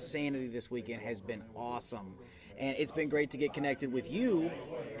this insanity this weekend has been awesome. And it's been great to get connected with you,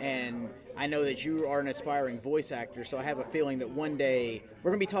 and I know that you are an aspiring voice actor, so I have a feeling that one day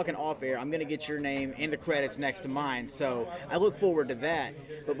we're going to be talking off air. I'm going to get your name in the credits next to mine, so I look forward to that.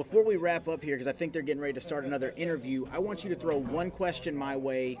 But before we wrap up here, because I think they're getting ready to start another interview, I want you to throw one question my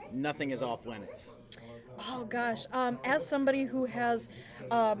way. Nothing is off limits. Oh, gosh. As somebody who has,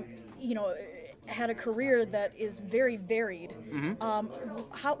 had a career that is very varied.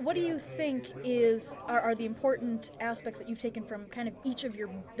 What do you think are the important aspects that you've taken from kind of each of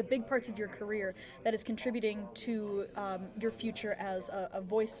the big parts of your career that is contributing to your future as a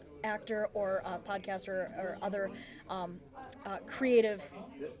voice actor or a podcaster or other creative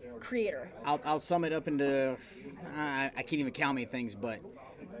creator? I'll sum it up into I can't even count many things, but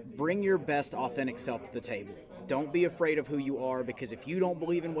bring your best authentic self to the table. Don't be afraid of who you are, because if you don't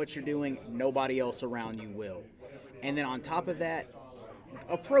believe in what you're doing, nobody else around you will. And then on top of that,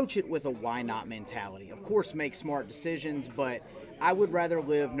 approach it with a why not mentality. Of course, make smart decisions, but I would rather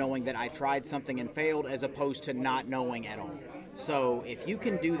live knowing that I tried something and failed as opposed to not knowing at all. So if you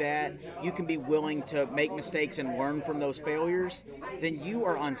can do that, you can be willing to make mistakes and learn from those failures, then you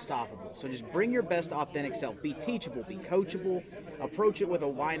are unstoppable. So just bring your best authentic self. Be teachable, be coachable, approach it with a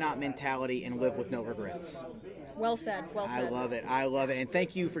why not mentality, and live with no regrets. Well said. Well said. I love it. I love it. And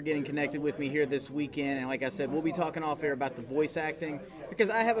thank you for getting connected with me here this weekend. And like I said, we'll be talking off air about the voice acting,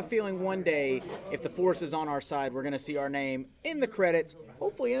 because I have a feeling one day, if the force is on our side, we're going to see our name in the credits,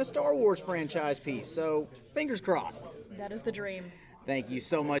 hopefully in a Star Wars franchise piece. So fingers crossed. That is the dream. Thank you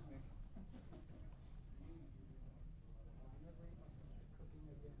so much.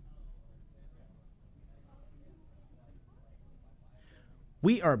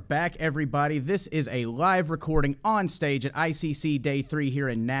 We are back, everybody. This is a live recording on stage at ICC Day 3 here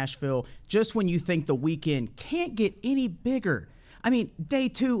in Nashville, just when you think the weekend can't get any bigger. I mean, Day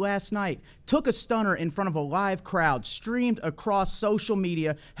 2 last night took a stunner in front of a live crowd, streamed across social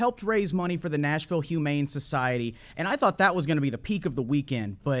media, helped raise money for the Nashville Humane Society, and I thought that was going to be the peak of the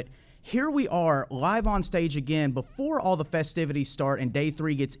weekend, but here we are live on stage again before all the festivities start and Day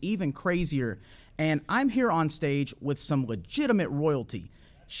 3 gets even crazier. And I'm here on stage with some legitimate royalty.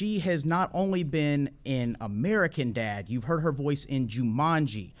 She has not only been in American Dad, you've heard her voice in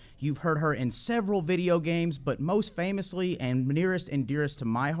Jumanji, you've heard her in several video games, but most famously and nearest and dearest to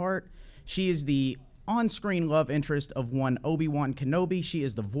my heart, she is the on-screen love interest of one Obi-Wan Kenobi. She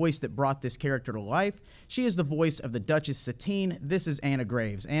is the voice that brought this character to life. She is the voice of the Duchess Satine. This is Anna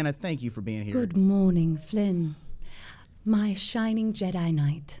Graves. Anna, thank you for being here. Good morning, Flynn. My shining Jedi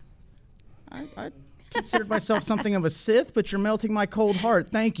Knight. I considered myself something of a Sith, but you're melting my cold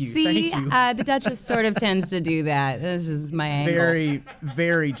heart. Thank you. See, Thank you. The Duchess sort of tends to do that. This is my angle. Very,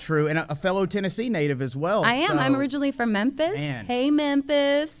 very true. And a fellow Tennessee native as well. I am. So, I'm originally from Memphis. Man. Hey,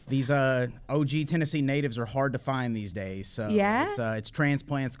 Memphis. These OG Tennessee natives are hard to find these days. So Yeah? it's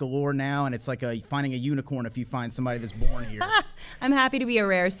transplants galore now, and it's like finding a unicorn if you find somebody that's born here. I'm happy to be a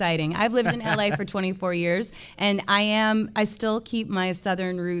rare sighting. I've lived in LA for 24 years, and I still keep my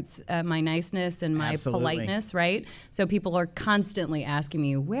Southern roots, my niceness and my Absolutely. politeness, right? So people are constantly asking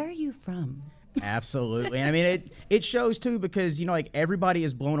me, where are you from? Absolutely. And I mean, it shows too, because, you know, like everybody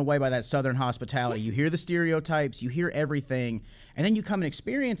is blown away by that Southern hospitality. You hear the stereotypes, you hear everything, and then you come and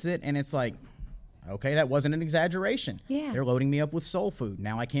experience it, and it's like, okay, that wasn't an exaggeration. Yeah. They're loading me up with soul food.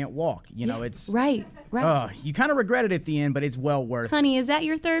 Now I can't walk. You know, it's... Right. You kind of regret it at the end, but it's well worth it. Honey, is that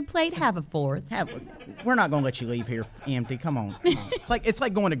your third plate? Have a fourth. We're not going to let you leave here empty. Come on. It's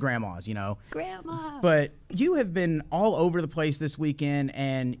like going to grandma's, you know. Grandma. But you have been all over the place this weekend,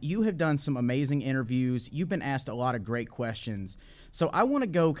 and you have done some amazing interviews. You've been asked a lot of great questions. So I want to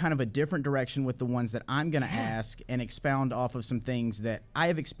go kind of a different direction with the ones that I'm going to ask and expound off of some things that I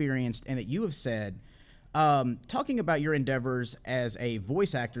have experienced and that you have said. Talking about your endeavors as a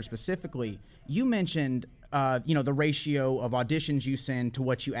voice actor specifically, you mentioned the ratio of auditions you send to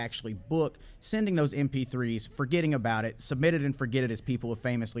what you actually book, sending those MP3s, forgetting about it, submit it and forget it, as people have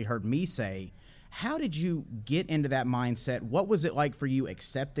famously heard me say. How did you get into that mindset? What was it like for you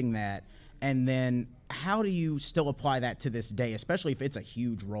accepting that? And then how do you still apply that to this day, especially if it's a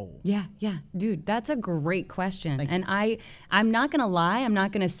huge role? Yeah. Dude, that's a great question. And I'm not going to lie. I'm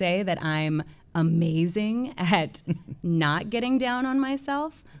not going to say that I'm amazing at not getting down on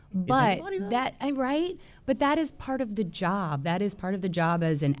myself. But But that is part of the job. That is part of the job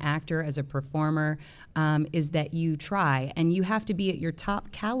as an actor, as a performer, is that you try. And you have to be at your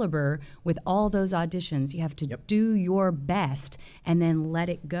top caliber with all those auditions. You have to do your best and then let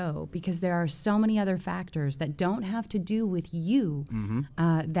it go, because there are so many other factors that don't have to do with you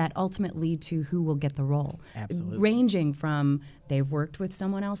that ultimately lead to who will get the role. Absolutely. Ranging from they've worked with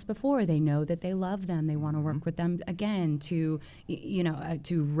someone else before, they know that they love them, they want to work with them again, to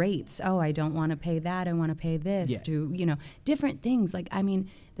to rates. Oh, I don't want to pay that, I want to pay this. Yeah. To different things. Like, I mean,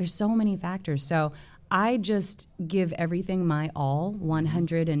 there's so many factors. So I just give everything my all,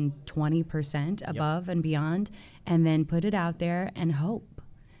 120% above and beyond, and then put it out there and hope.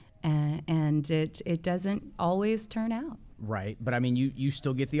 And it doesn't always turn out. Right. But I mean, you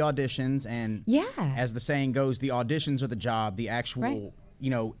still get the auditions, and as the saying goes, the auditions are the job, the actual,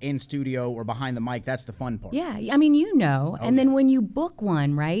 in studio or behind the mic, that's the fun part. Yeah. I mean, and then when you book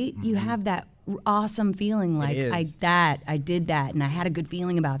one, right, you have that awesome feeling like I did that and I had a good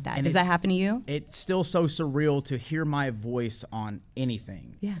feeling about that. And does that happen to you? It's still so surreal to hear my voice on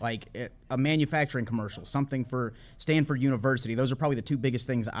anything. Yeah. Like a manufacturing commercial, something for Stanford University. Those are probably the two biggest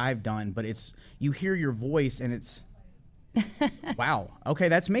things I've done, but you hear your voice and it's wow, okay,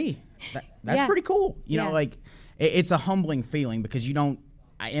 that's me. That's pretty cool. Like it's a humbling feeling, because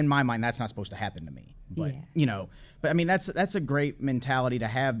in my mind, that's not supposed to happen to me. But but I mean, that's a great mentality to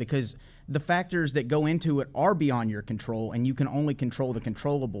have, because the factors that go into it are beyond your control, and you can only control the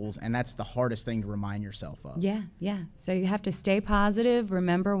controllables, and that's the hardest thing to remind yourself of. Yeah. So you have to stay positive,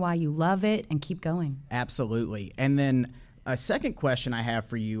 remember why you love it, and keep going. Absolutely. And then a second question I have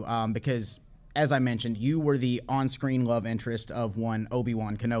for you, because as I mentioned, you were the on-screen love interest of one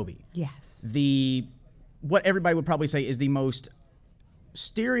Obi-Wan Kenobi. Yes. What everybody would probably say is the most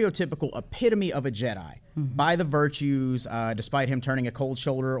stereotypical epitome of a Jedi, by the virtues, despite him turning a cold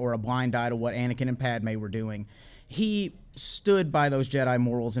shoulder or a blind eye to what Anakin and Padme were doing. He stood by those Jedi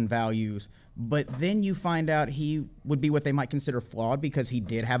morals and values, but then you find out he would be what they might consider flawed because he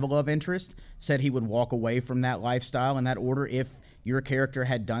did have a love interest, said he would walk away from that lifestyle and that order if your character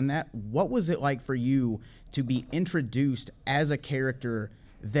had done that. What was it like for you to be introduced as a character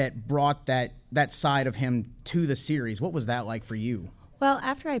that brought that side of him to the series? What was that like for you? Well,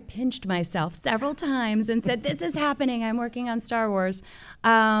 after I pinched myself several times and said, this is happening, I'm working on Star Wars.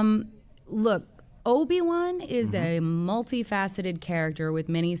 Look, Obi-Wan is a multifaceted character with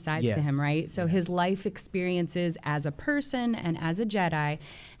many sides to him, right? So his life experiences as a person and as a Jedi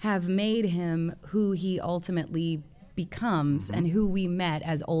have made him who he ultimately becomes and who we met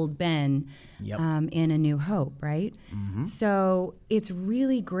as old Ben in A New Hope, right? So it's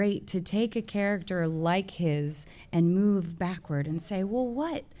really great to take a character like his and move backward and say, well,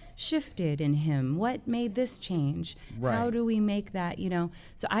 what shifted in him? What made this change? Right. How do we make that,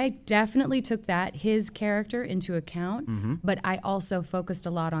 So I definitely took his character into account, but I also focused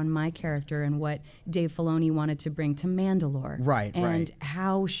a lot on my character and what Dave Filoni wanted to bring to Mandalore. Right, and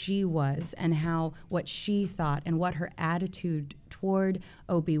how she was and what she thought and what her attitude toward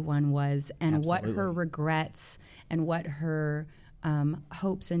Obi-Wan was and what her regrets and what her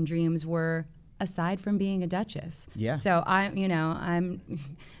hopes and dreams were aside from being a Duchess. Yeah. So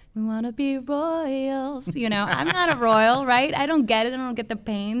we want to be royals. I'm not a royal, right? I don't get it. I don't get the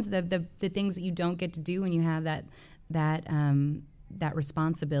pains, the things that you don't get to do when you have that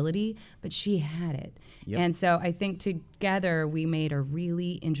responsibility. But she had it. Yep. And so I think together we made a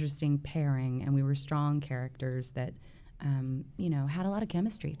really interesting pairing, and we were strong characters that, had a lot of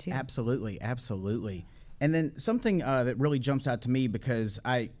chemistry too. Absolutely, absolutely. And then something that really jumps out to me, because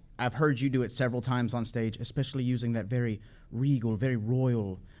I've heard you do it several times on stage, especially using that very regal, very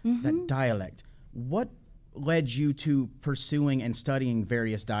royal, that dialect. What led you to pursuing and studying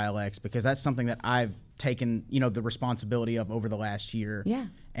various dialects? Because that's something that I've taken, the responsibility of over the last year. Yeah.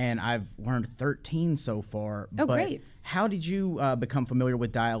 And I've learned 13 so far. Oh, great. How did you become familiar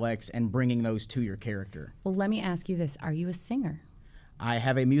with dialects and bringing those to your character? Well, let me ask you this. Are you a singer? I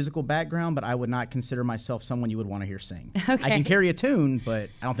have a musical background, but I would not consider myself someone you would want to hear sing. Okay. I can carry a tune, but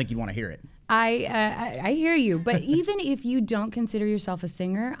I don't think you'd want to hear it. I hear you, but even if you don't consider yourself a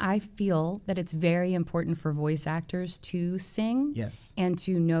singer, I feel that it's very important for voice actors to sing and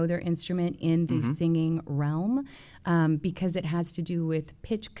to know their instrument in the singing realm, because it has to do with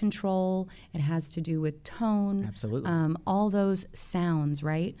pitch control, it has to do with tone, absolutely, all those sounds,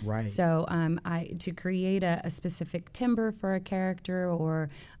 right? Right. So to create a specific timbre for a character or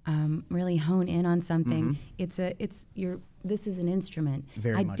really hone in on something, this is an instrument.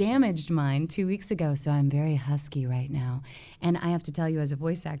 I damaged mine 2 weeks ago, so I'm very husky right now. And I have to tell you, as a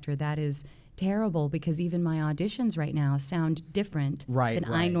voice actor, that is terrible, because even my auditions right now sound different than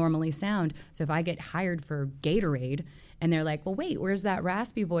I normally sound. So if I get hired for Gatorade and they're like, well, wait, where's that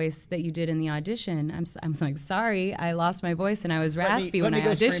raspy voice that you did in the audition? I'm like, sorry, I lost my voice and I was raspy when I auditioned.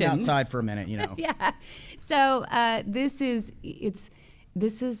 Let me go scream outside for a minute, Yeah. So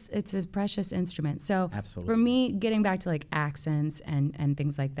it's a precious instrument. So absolutely, for me, getting back to like accents and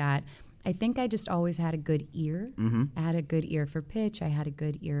things like that, I think I just always had a good ear. I had a good ear for pitch. I had a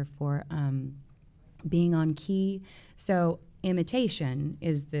good ear for being on key. So imitation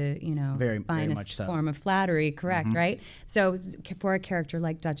is the finest form of flattery, correct, right? So for a character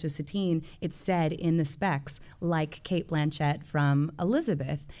like Duchess Satine, it's said in the specs like Cate Blanchett from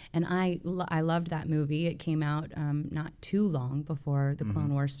Elizabeth, and I loved that movie. It came out not too long before the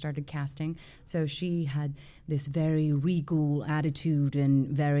Clone Wars started casting, so she had this very regal attitude and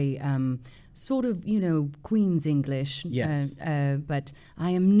very sort of, Queen's English. Yes. But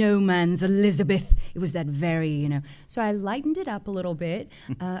I am no man's Elizabeth. It was that very, So I lightened it up a little bit.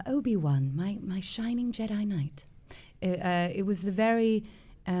 Obi-Wan, my shining Jedi Knight. It was the very...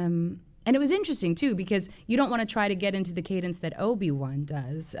 and it was interesting, too, because you don't want to try to get into the cadence that Obi-Wan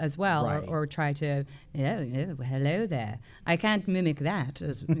does as well, or try to, hello there. I can't mimic that,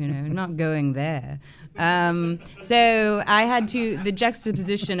 as not going there. So I had the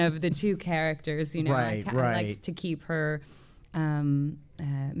juxtaposition of the two characters, I liked to keep her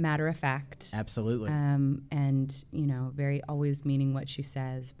matter of fact. Absolutely. And, very always meaning what she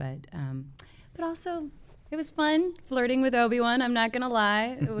says, but also... It was fun flirting with Obi-Wan. I'm not gonna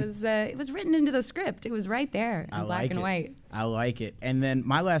lie. It was written into the script. It was right there in black and white. I like it. And then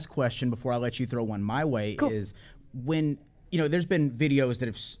my last question before I let you throw one my way is, when there's been videos that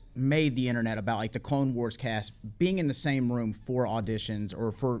have made the internet about like the Clone Wars cast being in the same room for auditions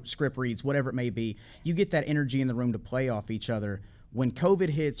or for script reads, whatever it may be. You get that energy in the room to play off each other. When COVID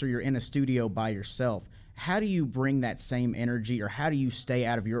hits or you're in a studio by yourself, how do you bring that same energy, or how do you stay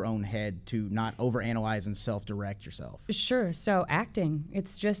out of your own head to not overanalyze and self-direct yourself? Sure. So acting,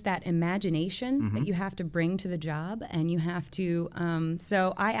 it's just that imagination that you have to bring to the job, and you have to,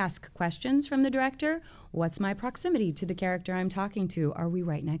 so I ask questions from the director. What's my proximity to the character I'm talking to? Are we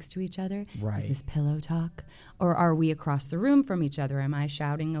right next to each other? Right. Is this pillow talk? Or are we across the room from each other? Am I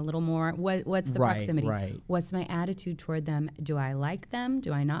shouting a little more? What's the proximity? Right. What's my attitude toward them? Do I like them?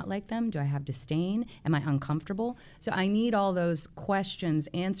 Do I not like them? Do I have disdain? Am I uncomfortable? So I need all those questions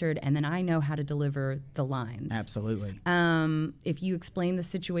answered, and then I know how to deliver the lines. Absolutely. If you explain the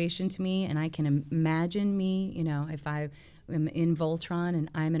situation to me, and I can imagine me, if I am in Voltron and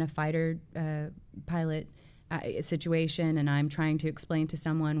I'm in a fighter pilot situation, and I'm trying to explain to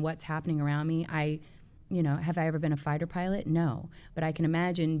someone what's happening around me, have I ever been a fighter pilot? No. But I can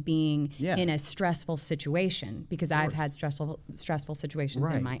imagine being in a stressful situation, because I've had stressful situations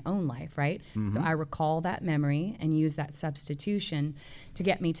in my own life, right? So I recall that memory and use that substitution to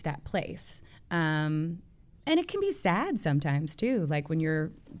get me to that place. And it can be sad sometimes, too, like when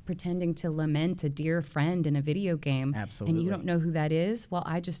you're pretending to lament a dear friend in a video game. Absolutely. And you don't know who that is. Well,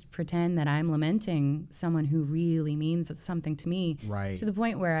 I just pretend that I'm lamenting someone who really means something to me. Right. To the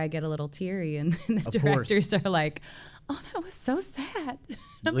point where I get a little teary, and the directors are like, oh, that was so sad.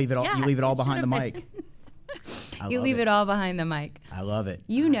 You leave it all behind the mic. You leave it all behind the mic. I love it.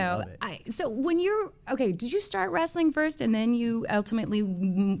 So when did you start wrestling first and then you ultimately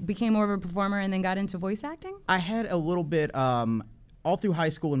became more of a performer and then got into voice acting? I had a little bit, all through high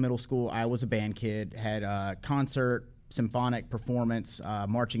school and middle school. I was a band kid, had concert, symphonic performance,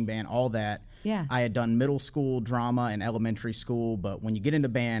 marching band, all that. Yeah. I had done middle school drama in elementary school, but when you get into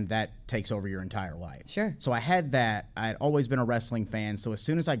band, that takes over your entire life. Sure. So I had that. I had always been a wrestling fan. So as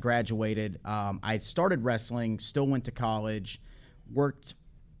soon as I graduated, I started wrestling, still went to college, worked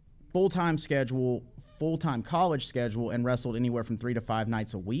full-time college schedule, and wrestled anywhere from 3 to 5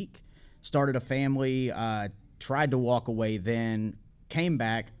 nights a week. Started a family, tried to walk away then, came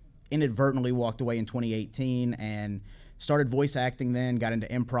back, inadvertently walked away in 2018, and started voice acting then, got into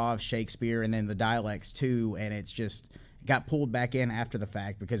improv, Shakespeare, and then the dialects too, and it's just got pulled back in after the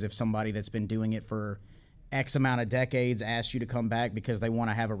fact, because if somebody that's been doing it for X amount of decades asks you to come back because they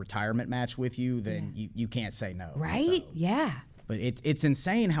want to have a retirement match with you, then you can't say no. Right? So, yeah. But it's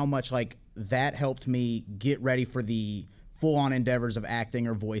insane how much like that helped me get ready for the full-on endeavors of acting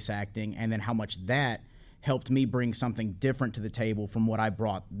or voice acting, and then how much that helped me bring something different to the table from what I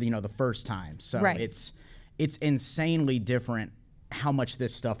brought, the first time. So it's insanely different how much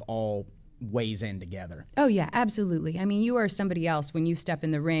this stuff all weighs in together. Oh, yeah, absolutely. I mean, you are somebody else when you step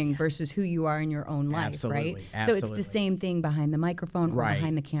in the ring versus who you are in your own life, Absolutely. right? Absolutely. So it's the same thing behind the microphone or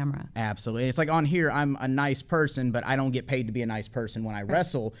behind the camera. Absolutely. It's like on here, I'm a nice person, but I don't get paid to be a nice person when I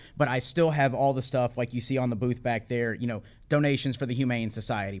wrestle, but I still have all the stuff like you see on the booth back there, donations for the Humane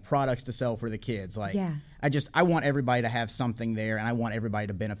Society, products to sell for the kids. Like, I want everybody to have something there, and I want everybody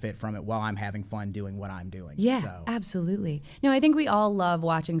to benefit from it while I'm having fun doing what I'm doing. Yeah, absolutely. No, I think we all love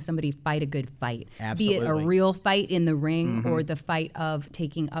watching somebody fight a good fight. Absolutely. Be it a real fight in the ring or the fight of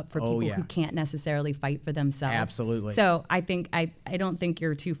taking up for people who can't necessarily fight for themselves. Absolutely. So I think I don't think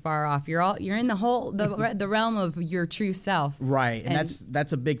you're too far off. You're in the realm of your true self. Right, and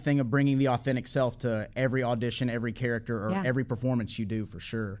that's a big thing of bringing the authentic self to every audition, every character, or every performance you do, for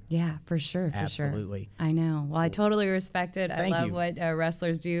sure. Yeah, for sure. Absolutely. I know. Well, I totally respect it. I love what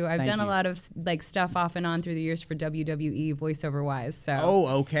wrestlers do. I've done a lot of stuff off and on through the years for WWE voiceover wise. So. Oh,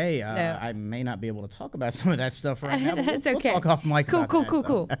 okay. I may not be able to talk about some of that stuff right now. That's okay. We'll talk off mic.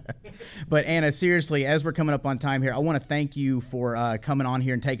 Cool. But Anna, seriously, as we're coming up on time here, I want to thank you for coming on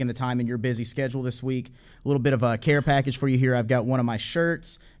here and taking the time in your busy schedule this week. A little bit of a care package for you here. I've got one of my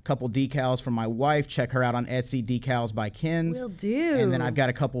shirts, a couple decals from my wife. Check her out on Etsy, Decals by Kins. Will do. And then I've got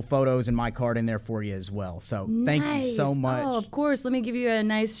a couple photos and my card in there for you as well. So thank you so much. Oh, of course. Let me give you a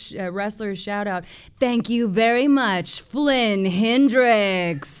nice wrestler shout out. Thank you very much, Flynn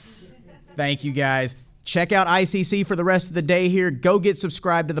Hendricks. Thank you, guys. Check out ICC for the rest of the day here. Go get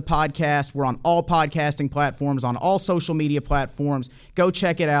subscribed to the podcast. We're on all podcasting platforms, on all social media platforms. Go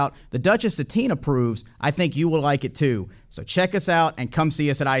check it out. The Duchess Satine approves. I think you will like it too. So check us out and come see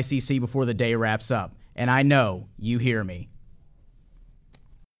us at ICC before the day wraps up. And I know you hear me.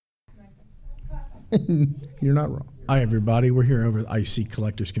 You're not wrong. Hi, everybody. We're here over at IC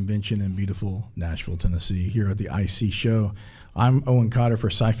Collectors Convention in beautiful Nashville, Tennessee, here at the IC Show. I'm Owen Cotter for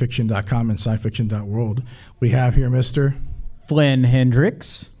SciFiction.com and SciFiction.world. We have here Mr. Flynn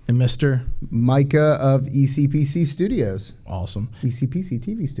Hendricks. And Mr. Micah of ECPC Studios. Awesome. ECPC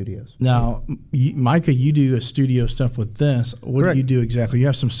TV Studios. Now, Micah, you do a studio stuff with this. What do you do exactly? You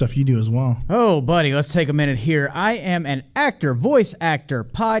have some stuff you do as well. Oh, buddy, let's take a minute here. I am an actor, voice actor,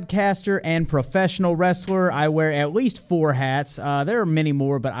 podcaster, and professional wrestler. I wear at least 4 hats. There are many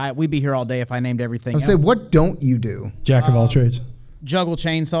more, but we'd be here all day if I named everything else. Say, what don't you do? Jack of all trades. Juggle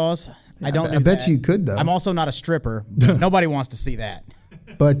chainsaws. I don't. I bet you could, though. I'm also not a stripper. Nobody wants to see that.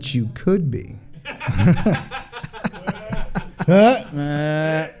 But you could be.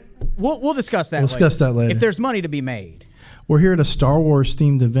 We'll discuss that. We'll discuss that later. If there's money to be made. We're here at a Star Wars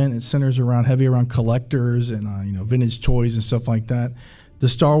themed event. It centers heavy around collectors and vintage toys and stuff like that. The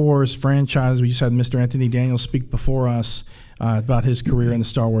Star Wars franchise. We just had Mr. Anthony Daniels speak before us about his career in the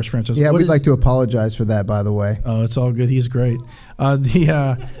Star Wars franchise. Yeah, we'd like to apologize for that, by the way. Oh, it's all good. He's great.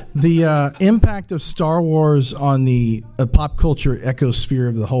 The impact of Star Wars on the pop culture ecosphere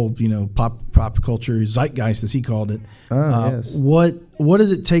of the whole, pop culture zeitgeist, as he called it. Yes. What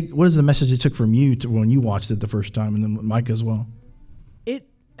does it take? What is the message it took from you when you watched it the first time, and then Mike as well?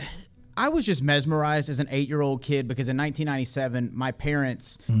 I was just mesmerized as an 8-year-old kid because in 1997, my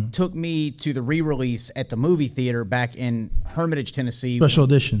parents took me to the re-release at the movie theater back in Hermitage, Tennessee. Special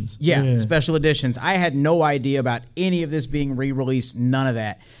editions. Yeah, special editions. I had no idea about any of this being re-released, none of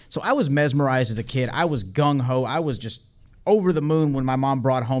that. So I was mesmerized as a kid. I was gung-ho. I was just over the moon when my mom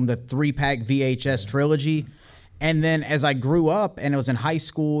brought home the 3-pack VHS trilogy. And then as I grew up and I was in high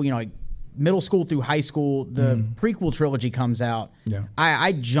school, middle school through high school, the prequel trilogy comes out. Yeah,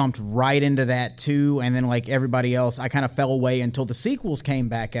 I jumped right into that too, and then like everybody else, I kind of fell away until the sequels came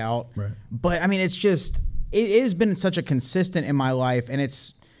back out. Right. But I mean, it has been such a consistent in my life, and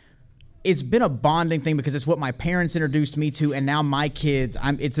it's been a bonding thing because it's what my parents introduced me to, and now my kids.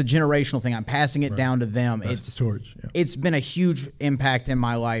 It's a generational thing. I'm passing it down to them. That's the torch. Yeah. It's been a huge impact in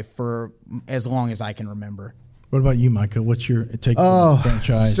my life for as long as I can remember. What about you, Micah? What's your take on the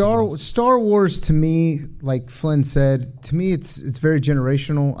franchise? Star Wars, to me, like Flynn said, to me it's very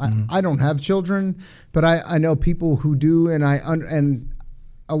generational. I don't have children, but I know people who do, and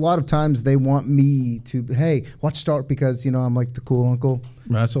a lot of times they want me to, hey, watch Star, because I'm like the cool uncle.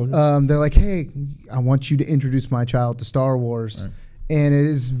 That's all good. They're like, hey, I want you to introduce my child to Star Wars. Right. And it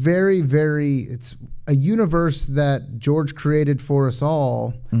is very, very, it's a universe that George created for us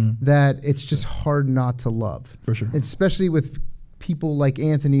all that it's just hard not to love. For sure. Especially with people like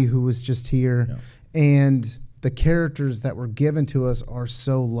Anthony, who was just here. Yeah. And the characters that were given to us are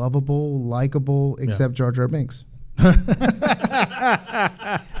so lovable, likable, except Jar Jar Binks. It's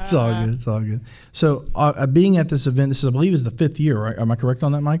all good. It's all good. So being at this event, this is, I believe, is the 5th year, right? Am I correct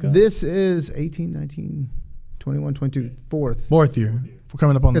on that, Micah? This is 18, 19... 21, 22, fourth year. We're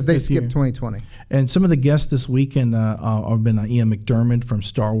coming up on the 5th year. Because they skipped 2020. And some of the guests this weekend have been Ian McDiarmid from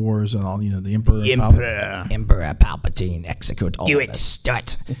Star Wars and all, the Emperor Palpatine, execute all the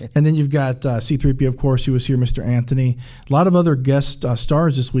stunt. And then you've got C-3PO, of course, who was here, Mr. Anthony. A lot of other guest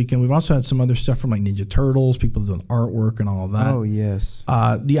stars this weekend. We've also had some other stuff from like Ninja Turtles, people doing artwork and all of that. Oh, yes.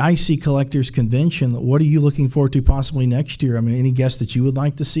 The IC Collectors Convention, what are you looking forward to possibly next year? I mean, any guests that you would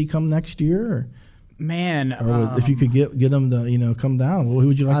like to see come next year? Or? Man, if you could get them to come down, who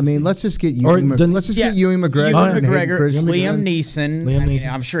would you like? Let's just get Ewan McGregor, Liam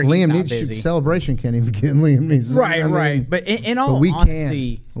Neeson. I'm sure he's not busy. Celebration can't even get Liam Neeson. Right. But in all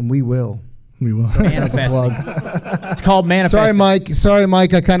honesty, can, and we will. We will. Manifesting. It's called manifesting. Sorry,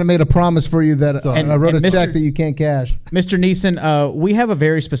 Mike. I kind of made a promise for you that I wrote a check that you can't cash. Mr. Neeson, we have a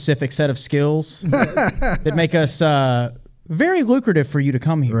very specific set of skills that make us very lucrative for you to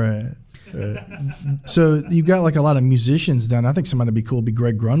come here. Right. So you got like a lot of musicians down. I think somebody would be cool. Would be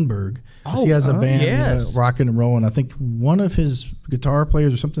Greg Grunberg. He has a band, rocking and rolling. I think one of his guitar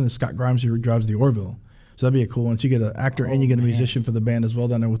players or something is Scott Grimes, who drives the Orville. So that'd be a cool one. So you get an actor and you get a musician for the band as well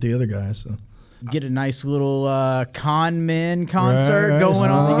down there with the other guys. So. Get a nice little Con Men concert going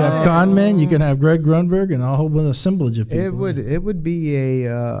on. You got Con Men. You can have Greg Grunberg and a whole bunch of assemblage of people. It would be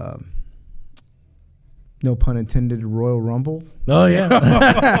a no pun intended Royal Rumble. Oh yeah, no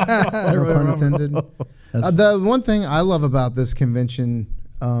pun intended. The one thing I love about this convention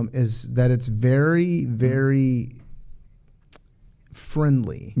is that it's very, very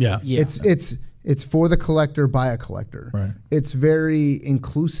friendly. Yeah. It's for the collector by a collector. Right. It's very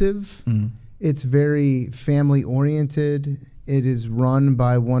inclusive. It's very family oriented. It is run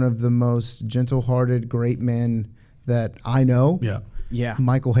by one of the most gentle-hearted, great men that I know. Yeah.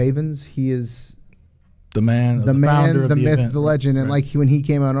 Michael Havens. He is the man, the founder of the myth, event. the legend. And like when he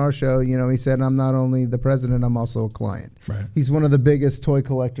came on our show, he said, "I'm not only the president, I'm also a client." Right. He's one of the biggest toy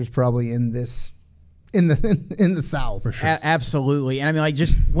collectors probably in this in the South. For sure. Absolutely. And I mean, like,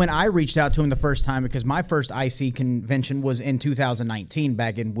 just when I reached out to him the first time, because my first IC convention was in 2019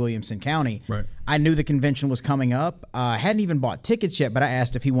 back in Williamson County. Right. I knew the convention was coming up. I hadn't even bought tickets yet, but I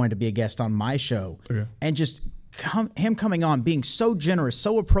asked if he wanted to be a guest on my show. Okay. And just him coming on, being so generous,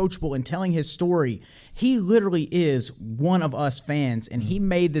 so approachable, and telling his story. He literally is one of us fans, and he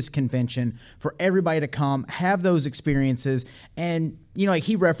made this convention for everybody to come, have those experiences. And, you know, like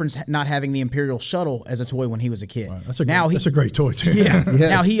he referenced not having the Imperial Shuttle as a toy when he was a kid. Right. That's a great toy, too. Yeah. Yes.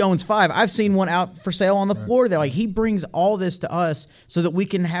 Now he owns 5. I've seen one out for sale on the floor there. Like, he brings all this to us so that we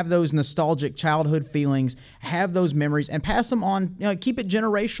can have those nostalgic childhood feelings, have those memories, and pass them on. You know, keep it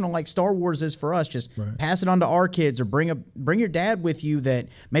generational like Star Wars is for us. Just pass it on to our kids, or bring your dad with you that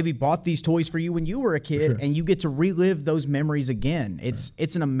maybe bought these toys for you when you were a kid, and you get to relive those memories again.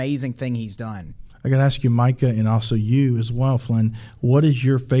 It's an amazing thing he's done. I got to ask you, Micah, and also you as well, Flynn. What is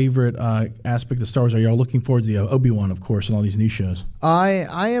your favorite aspect of Star Wars? Are y'all looking forward to the Obi-Wan, of course, and all these new shows? I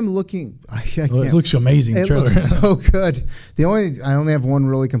am looking. It looks amazing. It looks so good. I only have one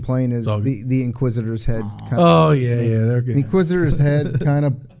really complaint is the Inquisitor's head. They're good. The Inquisitor's head kind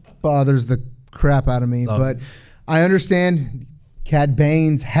of bothers the crap out of me, but I understand. Cad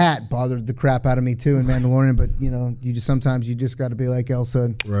Bane's hat bothered the crap out of me too in Mandalorian, but you know, sometimes you just got to be like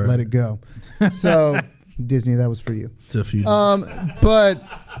Elsa, let it go. So Disney, that was for you. But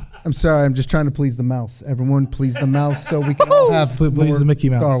I'm sorry, I'm just trying to please the mouse. Everyone, please the mouse, so we can all have please the Mickey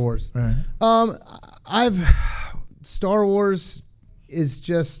Mouse. Star Wars. Right. Star Wars is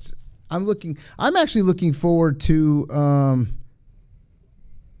just. I'm actually looking forward to.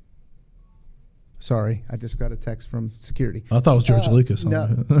 Sorry, I just got a text from security. I thought it was George Lucas.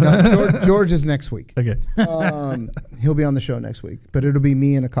 No, George is next week. Okay. He'll be on the show next week, but it'll be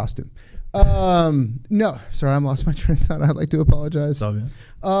me in a costume. No, sorry, I lost my train of thought. I'd like to apologize.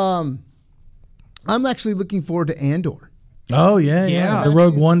 I'm actually looking forward to Andor. Oh, yeah. The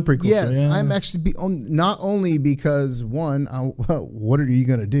Rogue One prequel. Yes, yeah. I'm actually not only because, one, what are you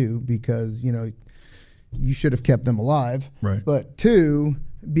going to do? Because, you know, you should have kept them alive. Right. But two,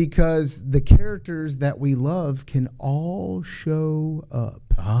 because the characters that we love can all show up.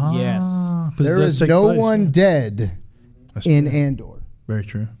 Yes. There is no one dead in Andor. Very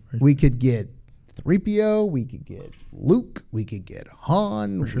true. We could get 3PO, we could get Luke, we could get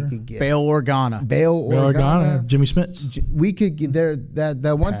Han, we could get Bail Organa, Jimmy Smits. We could get there.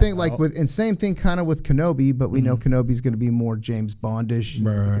 That one thing, like and same thing, kind of with Kenobi, but we know Kenobi's going to be more James Bondish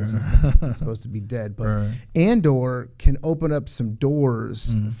because he's not supposed to be dead. But Andor can open up some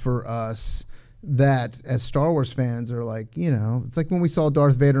doors for us that, as Star Wars fans, are like, you know, it's like when we saw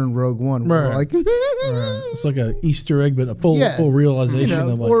Darth Vader in Rogue One. We were like, it's like an Easter egg, but a full realization. You know,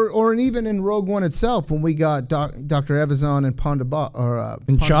 of like, or even in Rogue One itself, when we got Dr. Evazan and Ponda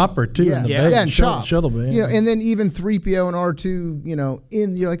and Chopper too, and Chop, Shuttle, you know, and then even 3PO and R2, you know,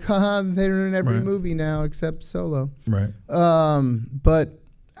 you're like, haha, they're in every movie now except Solo, right? But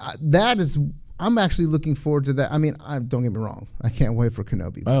that is. I'm actually looking forward to that. I mean, don't get me wrong, I can't wait for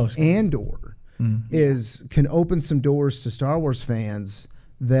Kenobi. Andor can open some doors to Star Wars fans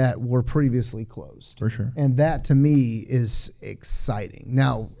that were previously closed. For sure. And that to me is exciting.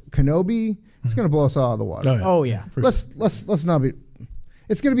 Now, Kenobi, it's going to blow us all out of the water. Oh yeah. Let's not be.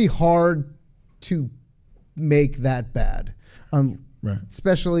 It's going to be hard to make that bad,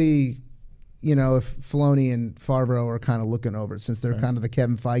 especially. You know, if Filoni and Favreau are kind of looking over it, since they're kind of the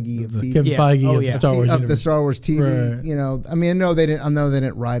Kevin Feige of TV. Kevin Feige of the Star Wars of the Star Wars TV. Right. You know, I mean, I know they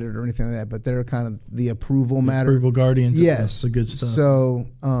didn't write it or anything like that, but they're kind of the approval matter. Approval guardians. Yes, that's the good stuff. So,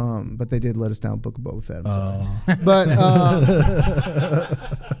 but they did let us down Book of Boba Fett.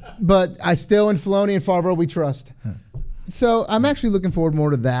 But I still, in Filoni and Favreau, we trust. So I'm actually looking forward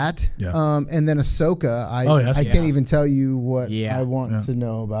more to that. Yeah. And then Ahsoka, I can't even tell you what I want to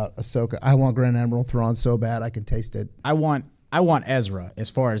know about Ahsoka. I want Grand Admiral Thrawn so bad I can taste it. I want Ezra as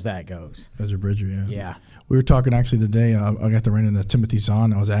far as that goes. Ezra Bridger, Yeah. We were talking actually today. I got to run into Timothy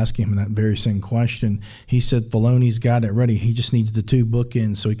Zahn. I was asking him that very same question. He said Filoni's got it ready. He just needs the 2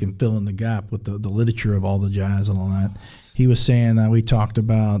 bookends so he can fill in the gap with the literature of all the jazz and all that. He was saying we talked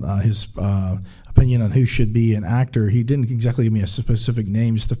about his opinion on who should be an actor. He didn't exactly give me a specific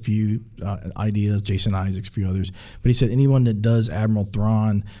name, just a few ideas, Jason Isaacs, a few others. But he said anyone that does Admiral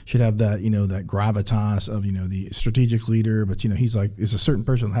Thrawn should have that, you know, that gravitas of, you know, the strategic leader. But, you know, he's like, is a certain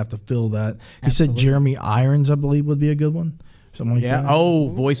person will have to fill that. He said Jeremy Irons, I believe, would be a good one. Something like that. Oh,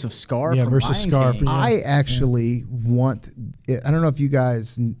 voice of Scar. Yeah, versus Scar. I actually want. I don't know if you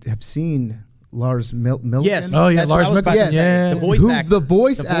guys have seen Milligan. Yes. Oh yeah, Lars Mikkelsen. Yes. Yeah. The voice actor. The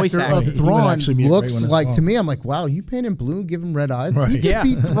voice actor of He would Thrawn actually be a looks great one as like well. to me. I'm like, wow, you paint him blue, give him red eyes. Right. He could Yeah.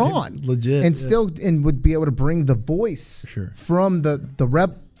 be Thrawn, Legit, and yeah. still and would be able to bring the voice from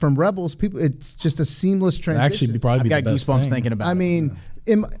from Rebels. People, it's just a seamless transition. Actually, probably I've be got the best goosebumps thing. thinking about it. I mean,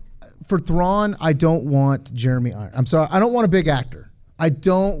 for Thrawn, I don't want Jeremy Irons. I'm sorry, I don't want a big actor. I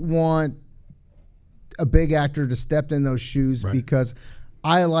don't want a big actor to step in those shoes because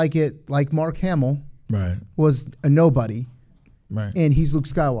I like it like Mark Hamill was a nobody. Right. And he's Luke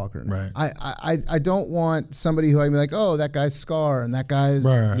Skywalker. Right. I don't want somebody who I'd be like, oh, that guy's Scar, and that guy's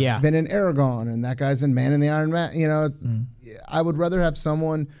been in Aragon, and that guy's in Man in the Iron Man. You know, I would rather have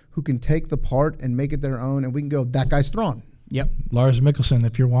someone who can take the part and make it their own, and we can go, that guy's Thrawn. Yep. Lars Mikkelsen,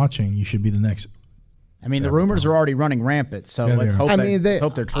 if you're watching, you should be the next. I mean, the rumors are already running rampant, so let's hope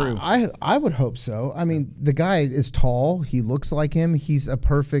they're true. I would hope so. I mean, the guy is tall. He looks like him. He's a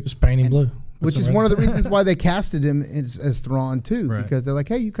perfect. Just paint him blue. Which is one of the reasons why they casted him as Thrawn too, because they're like,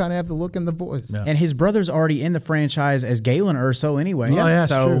 hey, you kind of have the look and the voice. And his brother's already in the franchise as Galen Erso anyway.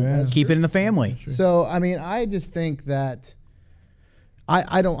 So keep it in the family. So I mean, I just think that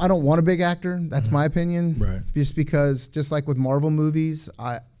I don't want a big actor. That's my opinion. Right. Just because, just like with Marvel movies,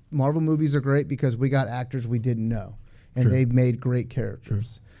 Marvel movies are great because we got actors we didn't know, and they made great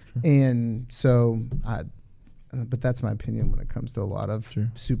characters. And so but that's my opinion when it comes to a lot of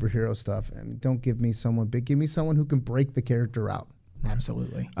superhero stuff. I mean, don't give me someone big. Give me someone who can break the character out.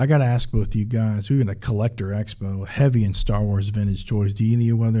 Absolutely. I got to ask both you guys. We're in a collector expo, heavy in Star Wars vintage toys. Do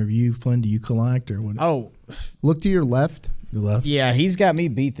either of you, Flynn, do you collect or what? Oh, look to your left. Your left. Yeah, he's got me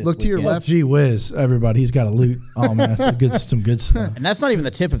beat this. Look to your left. Gee whiz, everybody, he's got a loot. Oh man, that's some good stuff. And that's not even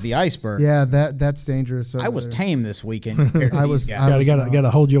the tip of the iceberg. Yeah, that's dangerous. I was tame this weekend compared to these guys. Got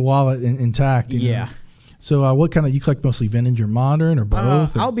to hold your wallet intact. You know? So what kind of, you collect mostly vintage or modern or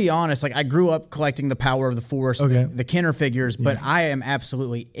both? I'll be honest, like I grew up collecting the Power of the Force, the Kenner figures, but I am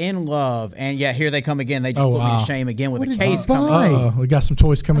absolutely in love. And here they come again. They just put me to shame again with a case coming. We got some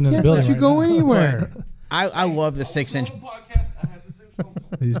toys coming in the building. Let you go anywhere. I love the 6-inch.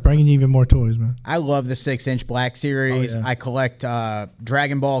 He's bringing you even more toys, man. I love the 6-inch Black Series. I collect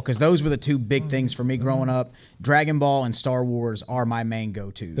Dragon Ball because those were the two big things for me growing up. Dragon Ball and Star Wars are my main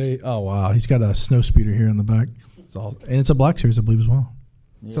go-tos. Oh, wow. He's got a snow speeder here in the back. And it's a Black Series, I believe, as well.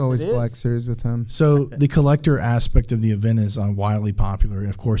 It's always Black Series with him. So the collector aspect of the event is wildly popular.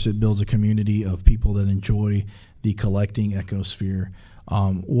 Of course, it builds a community of people that enjoy the collecting ecosphere.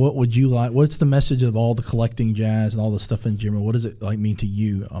 What would you like? What's the message of all the collecting jazz and all the stuff in general? What does it mean to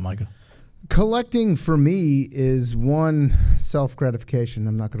you, Micah? Collecting for me is one self-gratification.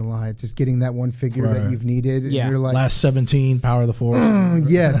 I'm not going to lie. Just getting that one figure that you've needed. Yeah. And you're like, Last 17, Power of the Force.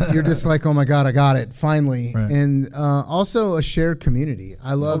 Yes. You're just like, oh my God, I got it. Finally. Right. And also a shared community.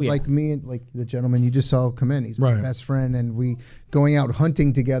 I love like me and like the gentleman you just saw come in. He's my best friend. And we going out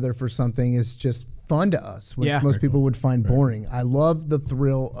hunting together for something is just fun to us, which most people would find boring. I love the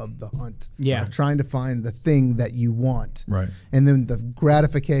thrill of the hunt. Yeah. Of trying to find the thing that you want. Right. And then the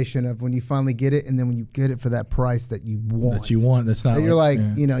gratification of when you finally get it, and then when you get it for that price that you want. That's not. And you're like,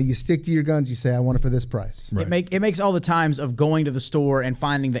 you know, you stick to your guns. You say, I want it for this price. Right. It makes all the times of going to the store and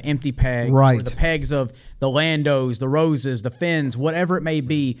finding the empty pegs, right, or the pegs of the Landos, the Roses, the Finns, whatever it may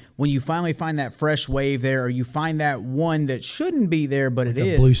be. When you finally find that fresh wave there, or you find that one that shouldn't be there, but like it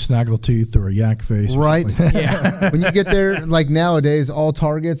is. A blue snaggletooth or a yak face. Right. Like yeah. When you get there, like nowadays, all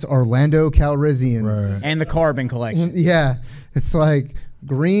Targets are Lando Calrissians. And the Carbon collection. Yeah. It's like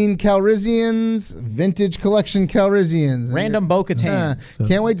green Calrissians, vintage collection Calrissians. Random Bo-Katan.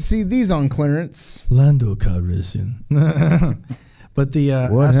 Can't wait to see these on clearance. Lando Calrissian. But the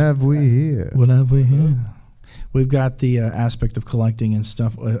what have we here? What have we here? We've got the aspect of collecting and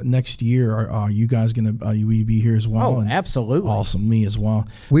stuff. Next year, are you guys going to will you be here as well? Oh, absolutely. Awesome. Me as well.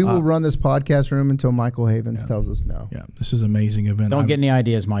 We will run this podcast room until Michael Havens tells us no. Yeah, this is an amazing event. Don't get any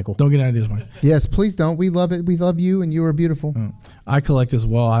ideas, Michael. Don't get any ideas, Michael. Yes, please don't. We love it. We love you, and you are beautiful. I collect as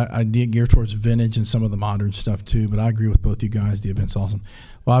well. I did gear towards vintage and some of the modern stuff too, but I agree with both you guys. The event's awesome.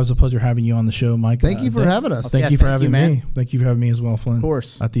 Well, it was a pleasure having you on the show, Mike. Thank you for having us. Thank you for having me. Thank you for having me as well, Flynn. Of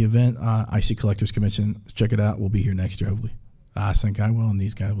course. At the event, IC Collectors Convention. Check it out. We'll be here next year, hopefully. I think I will, and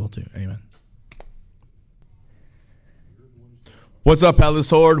these guys will too. Amen. What's up, Palace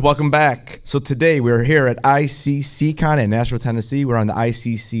Horde? Welcome back. So today we're here at ICCCon in Nashville, Tennessee. We're on the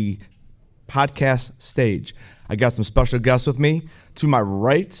ICC podcast stage. I got some special guests with me. To my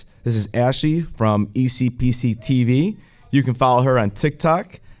right, this is Ashley from ECPC TV. You can follow her on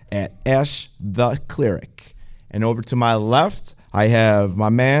TikTok at Ash the Cleric. And over to my left, I have my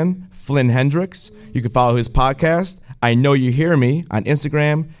man, Flynn Hendricks. You can follow his podcast, I Know You Hear Me on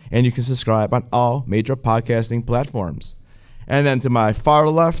Instagram, and you can subscribe on all major podcasting platforms. And then to my far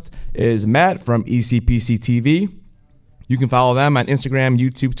left is Matt from ECPC TV. You can follow them on Instagram,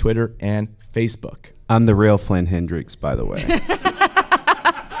 YouTube, Twitter, and Facebook. I'm the real Flynn Hendricks, by the way.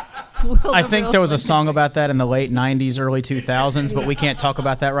 I think there was a song about that in the late 90s, early 2000s, but we can't talk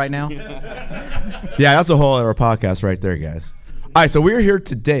about that right now. Yeah, that's a whole other podcast right there, guys. All right, so we're here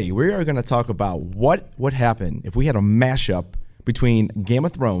today. We are going to talk about what would happen if we had a mashup between Game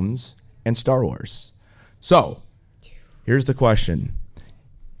of Thrones and Star Wars. So, here's the question.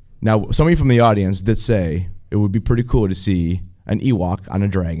 Now, somebody from the audience did say it would be pretty cool to see an Ewok on a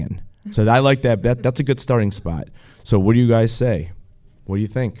dragon. So I like that. That's a good starting spot. So what do you guys say? What do you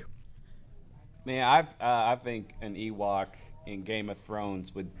think? Man, I think an Ewok in Game of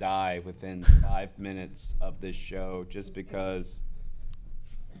Thrones would die within 5 minutes of this show, just because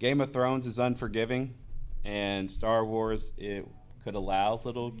Game of Thrones is unforgiving, and Star Wars, it could allow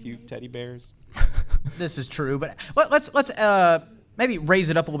little cute teddy bears. This is true, but let's maybe raise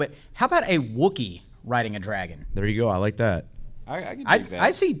it up a little bit. How about a Wookiee riding a dragon? There you go. I like that. I can dig that.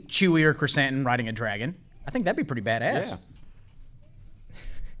 I see Chewie or Chrysanthemum riding a dragon. I think that'd be pretty badass. Yeah.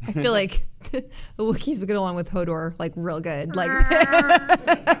 I feel like the Wookiees would get along with Hodor like real good. Like I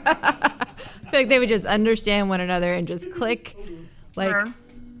feel like they would just understand one another and just click, like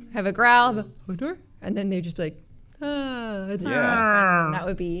have a growl, have a Hodor, and then they'd just be like, Yeah. That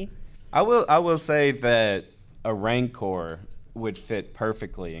would be. I will say that a Rancor would fit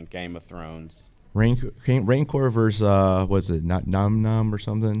perfectly in Game of Thrones. Rancor versus was it not Nom Nom or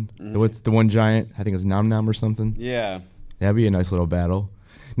something? What's the one giant? I think it's Nom Nom or something. Yeah, that'd be a nice little battle.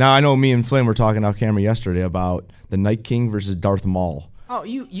 Now I know me and Flynn were talking off camera yesterday about the Night King versus Darth Maul. Oh,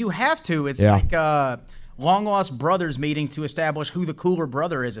 you have to. It's like long lost brothers meeting to establish who the cooler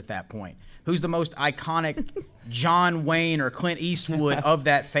brother is at that point. Who's the most iconic John Wayne or Clint Eastwood of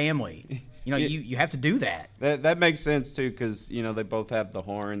that family? You know, you have to do that. That makes sense too, because they both have the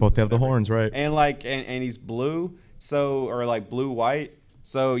horns. Both have the horns, right? And and he's blue, or like blue white.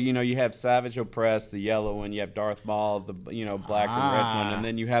 So you have Savage Opress, the yellow one. You have Darth Maul, the black and red one, and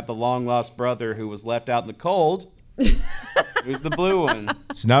then you have the long lost brother who was left out in the cold. Who's the blue one?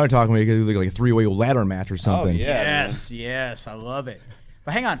 So now we're talking. We could do like a 3-way ladder match or something. Oh, yeah, yes, I love it.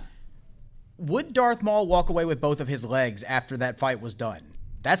 But hang on, would Darth Maul walk away with both of his legs after that fight was done?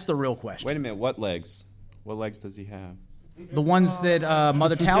 That's the real question. Wait a minute. What legs? What legs does he have? The ones that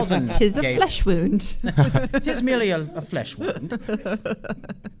Mother Talzin Tis a gave. flesh wound. Tis merely a flesh wound.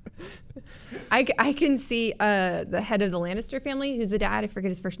 I can see the head of the Lannister family, who's the dad. I forget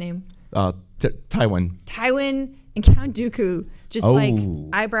his first name. Tywin. Tywin and Count Dooku just like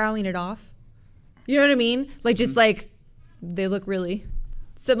eyebrowing it off. You know what I mean? Like just like they look really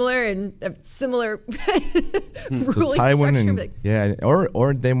similar and similar ruling structure.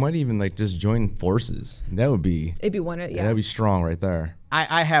 Or they might even like just join forces. That would be. It'd be one. Yeah. That'd be strong right there.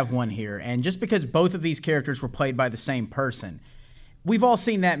 I have one here, and just because both of these characters were played by the same person, we've all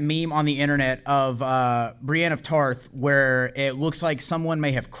seen that meme on the internet of Brienne of Tarth where it looks like someone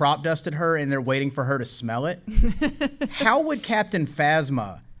may have crop dusted her and they're waiting for her to smell it. How would Captain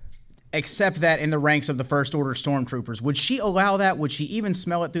Phasma accept that in the ranks of the First Order stormtroopers? Would she allow that? Would she even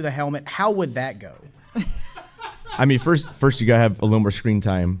smell it through the helmet? How would that go? I mean, first you gotta have a little more screen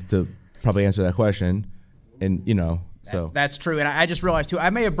time to probably answer that question, and That's true. And I just realized too,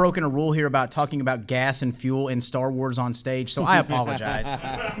 I may have broken a rule here about talking about gas and fuel in Star Wars on stage, so I apologize.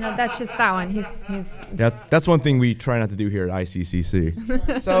 No, that's just that one. He's that's one thing we try not to do here at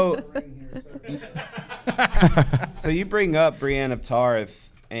ICCC. So you bring up Brienne of Tarth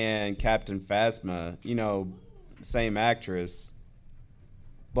and Captain Phasma, same actress.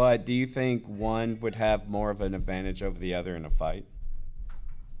 But do you think one would have more of an advantage over the other in a fight?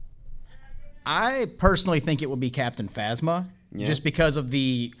 I personally think it would be Captain Phasma, just because of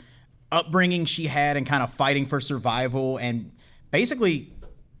the upbringing she had and kind of fighting for survival and basically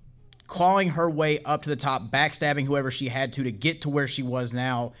clawing her way up to the top, backstabbing whoever she had to get to where she was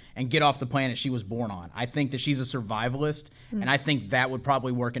now and get off the planet she was born on. I think that she's a survivalist, and I think that would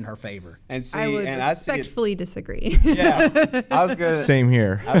probably work in her favor. And see, I would respectfully disagree. Yeah, I was gonna. Same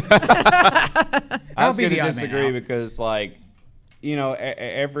here. I was gonna disagree because,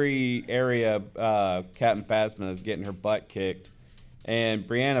 every area Captain Phasma is getting her butt kicked, and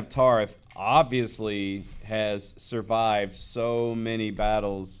Brienne of Tarth obviously has survived so many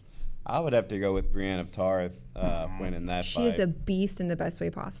battles. I would have to go with Brienne of Tarth winning that fight. She is a beast in the best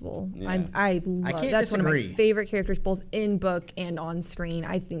way possible. Yeah. I love I can't that's disagree. one of my favorite characters, both in book and on screen.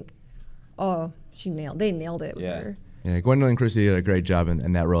 I think, they nailed it with her. Yeah, Gwendolyn Christie did a great job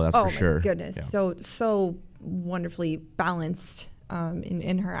in that role. That's for sure. Oh my goodness, Yeah. so wonderfully balanced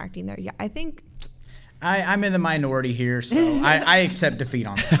in her acting there. Yeah, I think. I'm in the minority here, so I accept defeat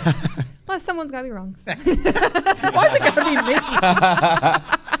on that. Well, someone's got to be wrong. Why is it got to be me?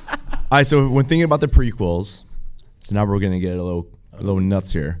 All right, so when thinking about the prequels, so now we're going to get a little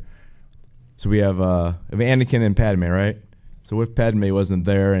nuts here. So we have Anakin and Padme, right? So if Padme wasn't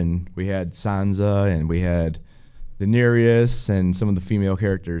there, and we had Sansa, and we had Daenerys, and some of the female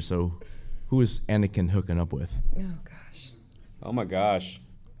characters, so who is Anakin hooking up with? Oh, gosh. Oh, my gosh.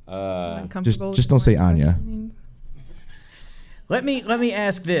 Just don't say Anya. Let me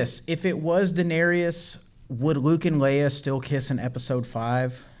ask this: if it was Daenerys, would Luke and Leia still kiss in Episode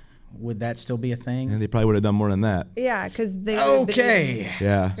 5? Would that still be a thing? And they probably would have done more than that. Yeah, because they. Okay.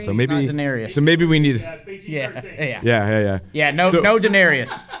 Yeah. So maybe. Not Daenerys. So maybe we need. Yeah. No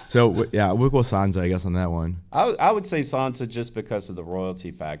Daenerys. So we'll go Sansa, I guess, on that one. I would say Sansa just because of the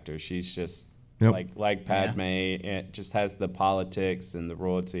royalty factor. She's just like Padme. It just has the politics and the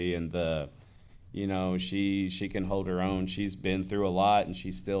royalty and the, she can hold her own. She's been through a lot and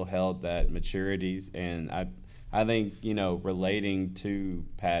she's still held that maturity. And I think, relating to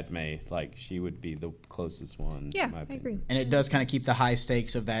Padme, like she would be the closest one. Yeah, I agree. And it does kind of keep the high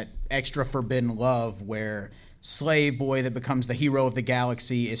stakes of that extra forbidden love where slave boy that becomes the hero of the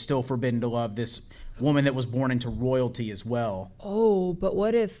galaxy is still forbidden to love this woman that was born into royalty as well. Oh, but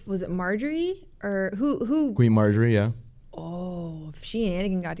what if, was it Marjorie or who? Queen Marjorie, yeah. Oh, if she and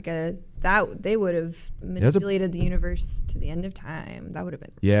Anakin got together, they would have manipulated the universe to the end of time. That would have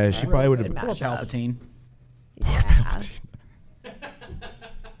been. Yeah, she probably would have. Poor Palpatine. Yeah.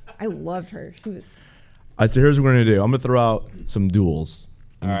 I loved her. She was. All right, so here's what we're gonna do. I'm gonna throw out some duels.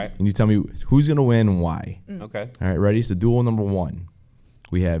 All right. And you tell me who's gonna win and why. Okay. All right, ready? So duel number 1.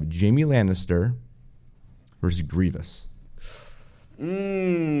 We have Jaime Lannister versus Grievous.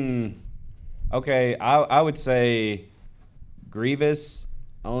 Okay, I would say Grievous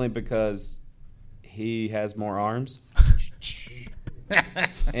only because he has more arms.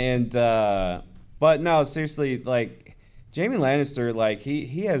 And but no, seriously, like Jaime Lannister, like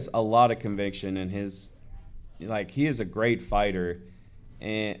he has a lot of conviction in his, like he is a great fighter.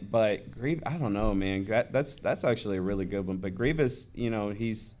 But I don't know, man. That's actually a really good one. But Grievous,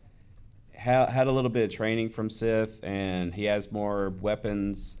 he's had a little bit of training from Sith, and he has more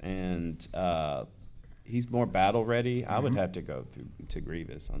weapons, and he's more battle ready. I would have to go to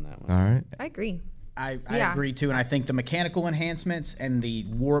Grievous on that one. All right. I agree. I agree too, and I think the mechanical enhancements and the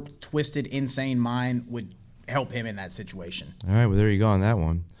warped, twisted, insane mind would help him in that situation. All right, well there you go on that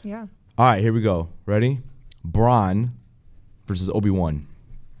one. Yeah. All right, here we go. Ready? Bronn versus Obi-Wan.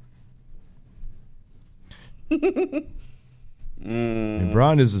 And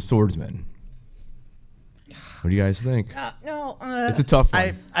Bronn is a swordsman. What do you guys think? It's a tough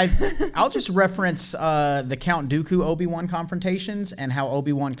one. I'll just reference the Count Dooku Obi-Wan confrontations and how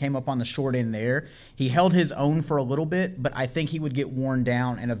Obi-Wan came up on the short end there. He held his own for a little bit, but I think he would get worn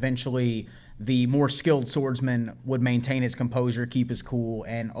down, and eventually the more skilled swordsman would maintain his composure, keep his cool,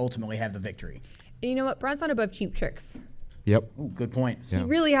 and ultimately have the victory. And you know what? Bronn's not above cheap tricks. Yep. Ooh, good point. He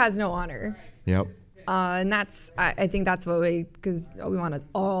really has no honor. Yep. And I think that's what because Obi-Wan has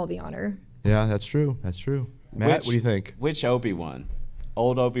all the honor. Yeah, that's true. That's true. Matt, what do you think? Which Obi-Wan?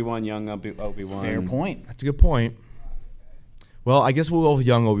 Old Obi-Wan, young Obi-Wan? Fair point. That's a good point. Well, I guess we'll go with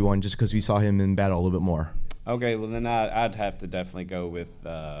young Obi-Wan just because we saw him in battle a little bit more. Okay, well then I'd have to definitely go with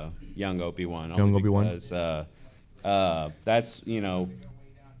young Obi-Wan. Young Obi-Wan? Because that's,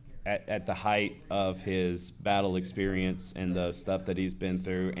 at the height of his battle experience and the stuff that he's been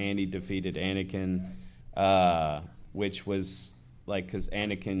through, and he defeated Anakin, which was like, because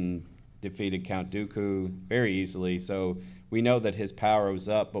Anakin defeated Count Dooku very easily, so we know that his power was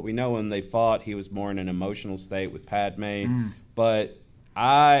up, but we know when they fought, he was more in an emotional state with Padme. But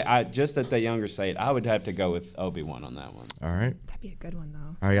I just at the younger state, I would have to go with Obi-Wan on that one. All right. That'd be a good one,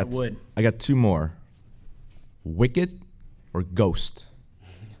 though. All right, I got 2 more. Wicket or Ghost?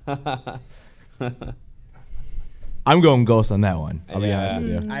 I'm going Ghost on that one. I'll be honest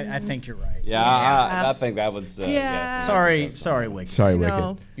with you. I think you're right. Yeah, I think that was. Sorry, Wicket. Sorry,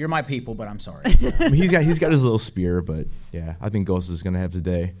 Wicket. You're my people, but I'm sorry. I mean, he's got his little spear, but yeah, I think Ghost is gonna have the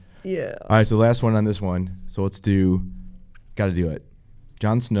day. Yeah. All right, so last one on this one. So let's do. Got to do it.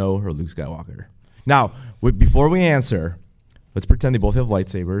 Jon Snow or Luke Skywalker. Now, before we answer, let's pretend they both have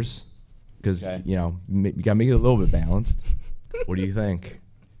lightsabers, because you gotta make it a little bit balanced. What do you think?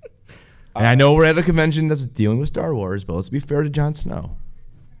 And I know we're at a convention that's dealing with Star Wars, but let's be fair to Jon Snow.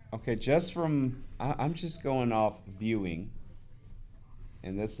 Okay, I'm just going off viewing.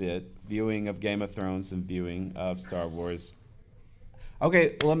 and that's it. Viewing of Game of Thrones and viewing of Star Wars.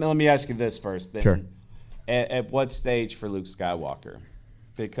 Okay, let me ask you this first. Then. Sure. At what stage for Luke Skywalker?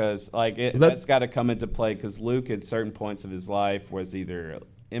 Because that's got to come into play. Because Luke, at certain points of his life, was either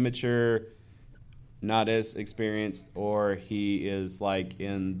immature, not as experienced, or he is like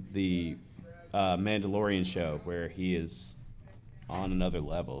in the Mandalorian show where he is on another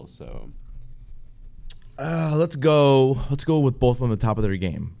level. So let's go with both on the top of their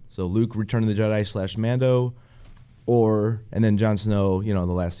game. So Luke, Return of the Jedi / Mando, and then Jon Snow, the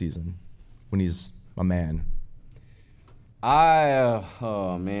last season when he's a man. I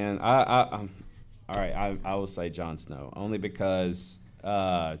will say Jon Snow, only because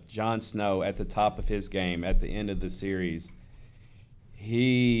Jon Snow at the top of his game at the end of the series,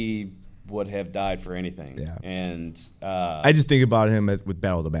 he would have died for anything. Yeah. And I just think about him with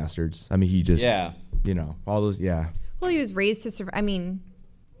Battle of the Bastards. I mean, he just all those Well, he was raised to survive. I mean,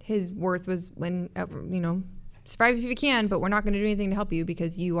 his worth was when survive if you can, but we're not going to do anything to help you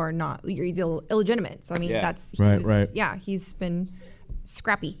because you're illegitimate. So I mean, right. Yeah, he's been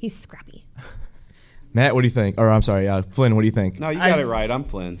scrappy. He's scrappy. Matt, what do you think? Or I'm sorry, Flynn, what do you think? No, you got it right. I'm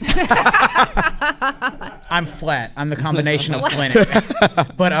Flynn. I'm flat. I'm the combination of Flynn.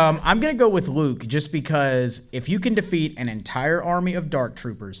 But I'm going to go with Luke just because if you can defeat an entire army of dark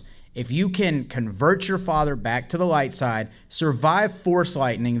troopers, if you can convert your father back to the light side, survive Force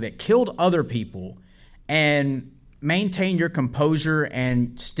lightning that killed other people, and maintain your composure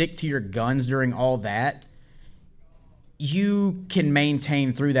and stick to your guns during all that, you can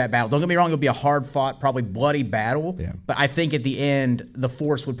maintain through that battle. Don't get me wrong, it'll be a hard-fought, probably bloody battle, but I think at the end, the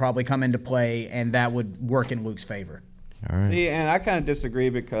Force would probably come into play, and that would work in Luke's favor. All right. See, and I kind of disagree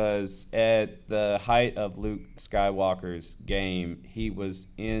because at the height of Luke Skywalker's game, he was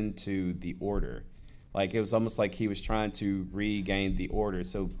into the Order. Like, it was almost like he was trying to regain the Order.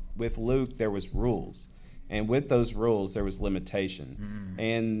 So with Luke, there was rules. And with those rules, there was limitation.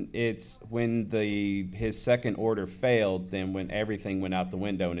 And it's when his second order failed, then when everything went out the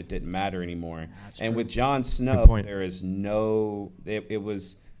window and it didn't matter anymore. And with Jon Snow, there is it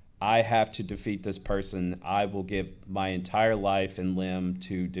was, I have to defeat this person. I will give my entire life and limb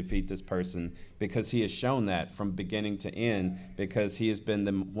to defeat this person, because he has shown that from beginning to end, because he has been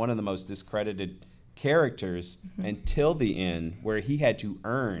one of the most discredited characters until the end, where he had to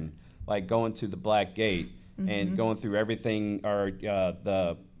earn, like going to the Black Gate, and going through everything, or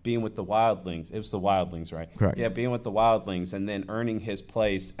being with the wildlings. It was the wildlings, right? Correct. Yeah, being with the wildlings, and then earning his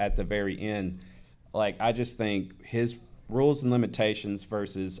place at the very end. Like, I just think his rules and limitations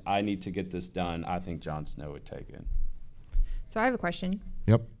versus I need to get this done, I think Jon Snow would take it. So I have a question.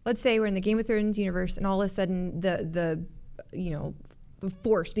 Yep. Let's say we're in the Game of Thrones universe, and all of a sudden the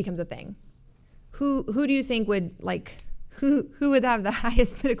Force becomes a thing. Who do you think would Who would have the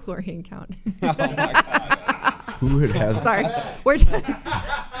highest midichlorian count? Oh my God. Who would have? Sorry,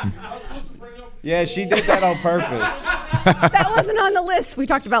 yeah, she did that on purpose. That wasn't on the list. We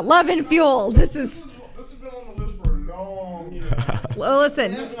talked about love and fuel. This has been on the list for a long time. Well,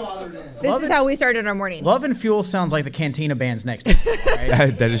 listen. This is how we started our morning. Love and Fuel sounds like the Cantina band's next to it,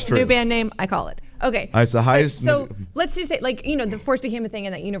 right? That is true. New band name, I call it. Okay. It's the highest. So let's just say, the Force became a thing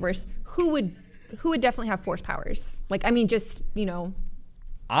in that universe. Who would definitely have Force powers? I think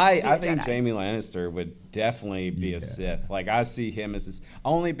Jaime Lannister would definitely be a Sith. Like, I see him as this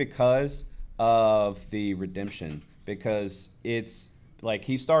only because of the redemption. Because it's like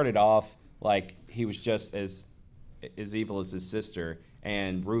he started off like he was just as evil as his sister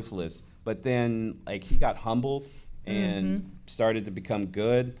and ruthless, but then like he got humbled and started to become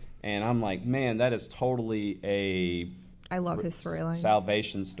good. And I'm like, man, that is totally I love his storyline.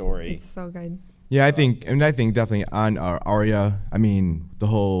 Salvation story. It's so good. Yeah, I think definitely on Arya. I mean, the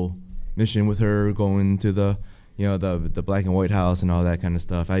whole mission with her going to the black and white house and all that kind of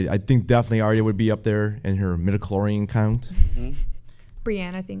stuff. I think definitely Arya would be up there in her midichlorian count.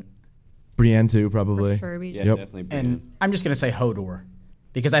 Brienne, I think. Brienne too, probably. For sure. Yeah, definitely Brienne. And I'm just going to say Hodor,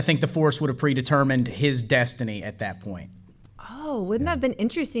 because I think the Force would have predetermined his destiny at that point. Oh, wouldn't that have been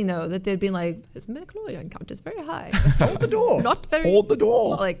interesting, though, that they'd be like, his midichlorian count is very high. Hold the door. Not very. Hold the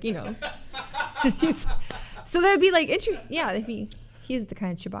door. So that'd be interesting. Yeah, he's the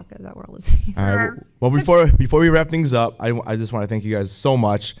kind of Chewbacca of that world. All right. Well, before we wrap things up, I just want to thank you guys so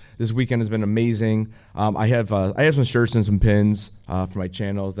much. This weekend has been amazing. I have some shirts and some pins for my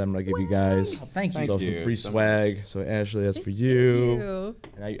channels that I'm gonna give you guys. Oh, thank you. So some free swag. So Ashley, that's for you.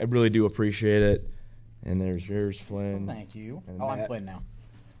 And I really do appreciate it. And there's yours, Flynn. Thank you. I'm Flynn now.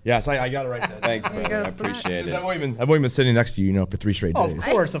 Yes, I got it right there. Thanks, brother. I appreciate it. I've only been sitting next to you, for 3 straight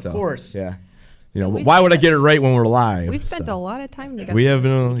days. Of course. Yeah. why would I get it right when we're live? We've spent a lot of time together. We have,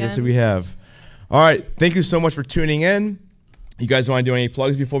 yes, we have. All right, thank you so much for tuning in. You guys want to do any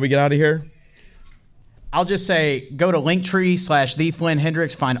plugs before we get out of here? I'll just say, go to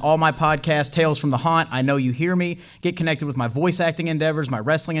Linktree/TheFlynnHendrix. Find all my podcasts, Tales from the Haunt, I Know You Hear Me. Get connected with my voice acting endeavors, my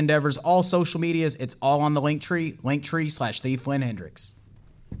wrestling endeavors, all social medias. It's all on the Linktree, Linktree/TheFlynnHendrix.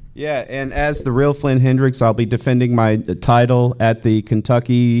 Yeah, and as the real Flynn Hendrix, I'll be defending my title at the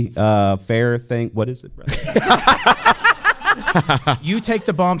Kentucky Fair thing. What is it, brother? You take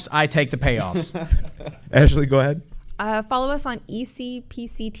the bumps, I take the payoffs. Ashley, go ahead. Follow us on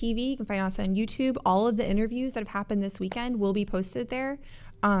ICCC TV. You can find us on YouTube. All of the interviews that have happened this weekend will be posted there.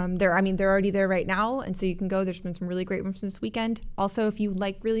 They're already there right now, and so you can go. There's been some really great ones this weekend. Also, if you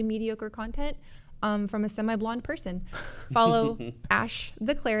like really mediocre content from a semi-blonde person, follow Ash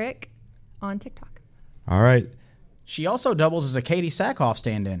the Cleric on TikTok. All right. She also doubles as a Katie Sackhoff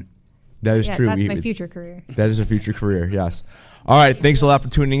stand-in. That is true. That's my future career. That is a future career, yes. All right, thanks a lot for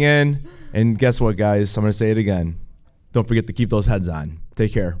tuning in. And guess what, guys? I'm going to say it again. Don't forget to keep those heads on.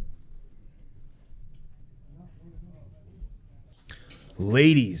 Take care.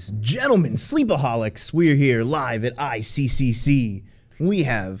 Ladies, gentlemen, sleepaholics, we're here live at ICCC. We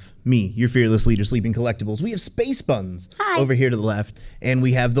have me, your fearless leader, Sleeping Collectibles. We have Space Buns over here to the left. And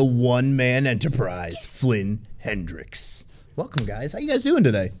we have the one-man enterprise, Flynn Hendrix. Welcome, guys. How you guys doing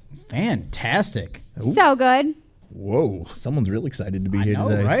today? Fantastic. Ooh. So good. Whoa, someone's real excited to be here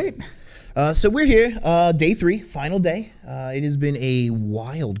today. Right? So we're here, day 3, final day. It has been a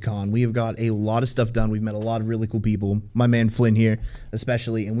wild con. We have got a lot of stuff done. We've met a lot of really cool people. My man Flynn here,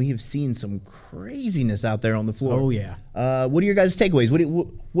 especially, and we have seen some craziness out there on the floor. Oh, yeah. What are your guys' takeaways?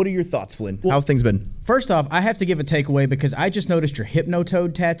 What are your thoughts, Flynn? How have things been? First off, I have to give a takeaway because I just noticed your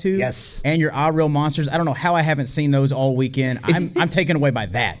Hypnotoad tattoo. Yes. And your Real Monsters. I don't know how I haven't seen those all weekend. I'm taken away by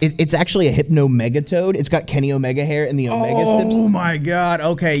that. It's actually a Hypno Megatoad. It's got Kenny Omega hair and the Omega sips. Oh, my God.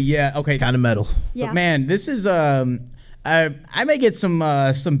 Okay, yeah. Okay. Kind of metal. Yeah. But, man, this is... I may get some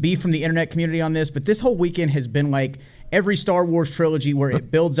beef from the internet community on this, but this whole weekend has been like every Star Wars trilogy where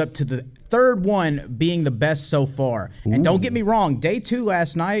it builds up to the third one being the best so far. Ooh. And don't get me wrong, day 2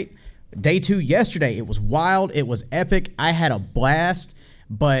 last night, day 2 yesterday, it was wild, it was epic, I had a blast.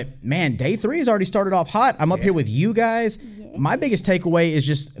 But man, day 3 has already started off hot. I'm up here with you guys. Yeah. My biggest takeaway is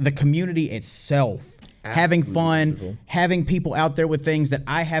just the community itself. Having fun, beautiful. Having people out there with things that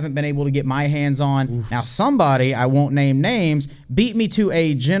I haven't been able to get my hands on. Oof. Now, somebody, I won't name names, beat me to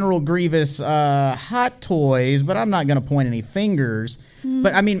a General Grievous Hot Toys, but I'm not going to point any fingers.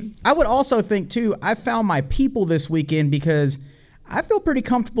 But, I mean, I would also think, too, I found my people this weekend because I feel pretty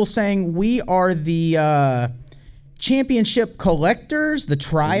comfortable saying we are the championship collectors, the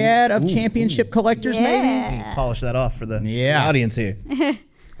triad of championship collectors, maybe? Polish that off for the audience here.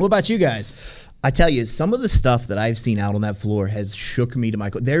 What about you guys? I tell you, some of the stuff that I've seen out on that floor has shook me to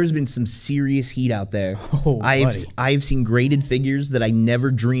my core. There's been some serious heat out there. Oh, I've seen graded figures that I never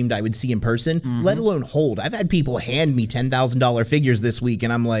dreamed I would see in person, let alone hold. I've had people hand me $10,000 figures this week,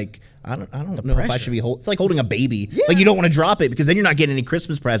 and I'm like, I don't know if I should be holding. It's like holding a baby. Yeah. Like you don't want to drop it because then you're not getting any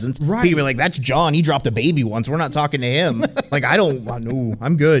Christmas presents. Right. People are like, that's John. He dropped a baby once. We're not talking to him. Like I know.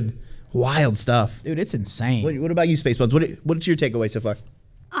 I'm good. Wild stuff, dude. It's insane. What about you, Space Buns? What's your takeaway so far?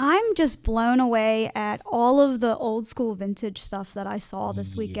 I'm just blown away at all of the old school vintage stuff that I saw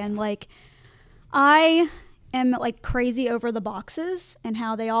this weekend. Like, I am like crazy over the boxes and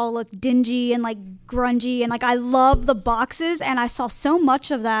how they all look dingy and like grungy, and like I love the boxes, and I saw so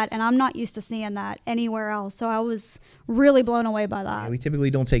much of that, and I'm not used to seeing that anywhere else. So I was really blown away by that. Yeah, we typically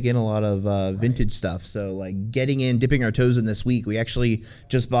don't take in a lot of vintage stuff, so like dipping our toes in this week. We actually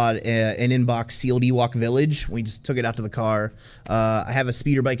just bought an inbox sealed Ewok Village. We just took it out to the car. I have a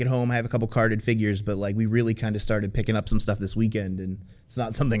speeder bike at home. I have a couple carded figures, but like we really kind of started picking up some stuff this weekend, and it's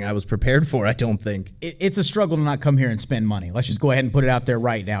not something I was prepared for, I don't think. It's a struggle to not come here and spend money. Let's just go ahead and put it out there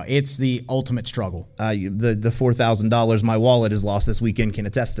right now. It's the ultimate struggle. The $4,000 my wallet has lost this weekend can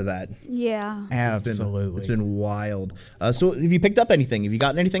attest to that. Yeah. Absolutely. It's been wild. So have you picked up anything? Have you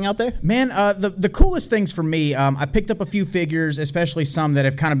gotten anything out there? Man, the coolest things for me, I picked up a few figures, especially some that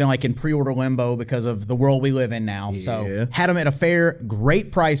have kind of been like in pre-order limbo because of the world we live in now. Yeah. So had them at a fair,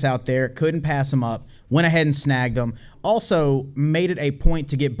 great price out there, couldn't pass them up. Went ahead and snagged them. Also made it a point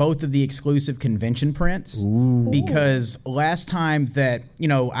to get both of the exclusive convention prints. Ooh. Because last time that,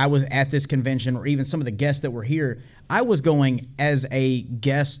 I was at this convention, or even some of the guests that were here, I was going as a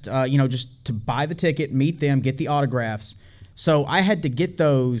guest, just to buy the ticket, meet them, get the autographs. So I had to get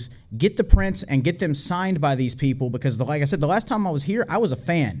the prints and get them signed by these people because, like I said, the last time I was here, I was a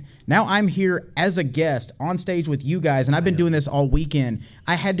fan. Now I'm here as a guest on stage with you guys, and I've been doing this all weekend.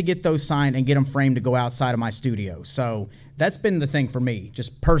 I had to get those signed and get them framed to go outside of my studio. So that's been the thing for me,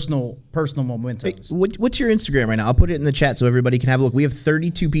 just personal mementos. What's your Instagram right now? I'll put it in the chat so everybody can have a look. We have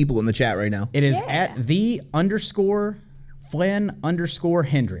 32 people in the chat right now. It is at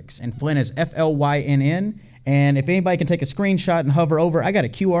 @Flynn_Hendricks, and Flynn is FLYNN. And if anybody can take a screenshot and hover over, I got a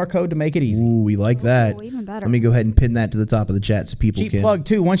QR code to make it easy. Ooh, we like that. Ooh, even better. Let me go ahead and pin that to the top of the chat so people Cheap can. plug,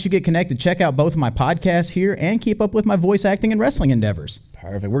 too. Once you get connected, check out both of my podcasts here and keep up with my voice acting and wrestling endeavors.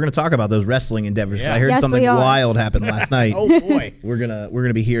 Perfect. We're going to talk about those wrestling endeavors because I heard something wild happen last night. Oh, boy. We're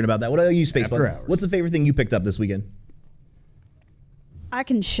gonna be hearing about that. What about you, Spaceballs? What's the favorite thing you picked up this weekend? I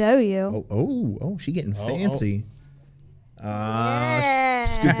can show you. Oh, she getting fancy. Scooped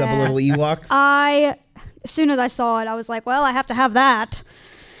up a little Ewok. As soon as I saw it, I was like, well, I have to have that.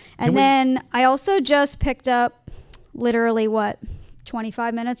 And then I also just picked up, literally,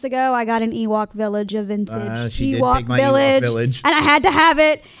 25 minutes ago, I got an Ewok Village, a vintage she did take my Ewok Village. And I had to have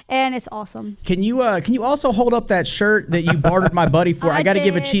it, and it's awesome. Can you also hold up that shirt that you bartered my buddy for? I got to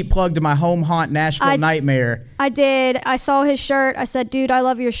give a cheap plug to my home haunt, Nashville Nightmare. I did. I saw his shirt. I said, dude, I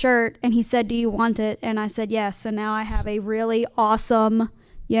love your shirt. And he said, do you want it? And I said, yes. So now I have a really awesome,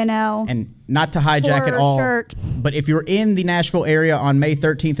 And not to hijack it all, but if you're in the Nashville area on May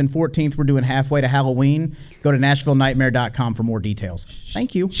 13th and 14th, we're doing halfway to Halloween. Go to NashvilleNightmare.com for more details.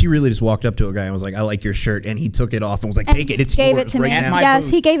 Thank you. She really just walked up to a guy and was like, I like your shirt. And he took it off and was like, take it. It's gave yours it to right me. now. Yes,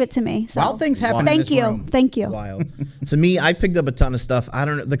 he gave it to me. So. Wild things happen in this room. Thank you. Wild. So me, I've picked up a ton of stuff. I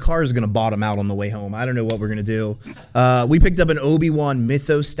don't know. The car is going to bottom out on the way home. I don't know what we're going to do. We picked up an Obi-Wan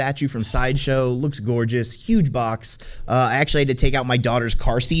Mythos statue from Sideshow. Looks gorgeous. Huge box. I actually had to take out my daughter's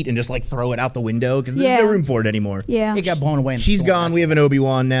car seat and just throw it out the window because there's no room for it anymore. Yeah. It got blown away. She's gone. We have an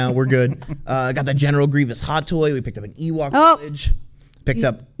Obi-Wan now. We're good. Got the General Grievous hot toy. We picked up an Ewok Village. Picked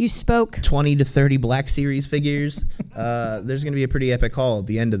up you spoke 20 to 30 Black Series figures. There's going to be a pretty epic haul at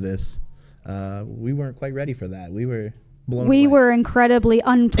the end of this. We weren't quite ready for that. We were blown away. We were incredibly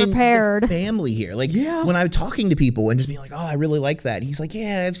unprepared. And the family here. When I'm talking to people and just being like, oh, I really like that. He's like,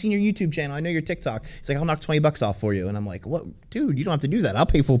 yeah, I've seen your YouTube channel. I know your TikTok. He's like, I'll knock $20 off for you. And I'm like, what? Dude, you don't have to do that. I'll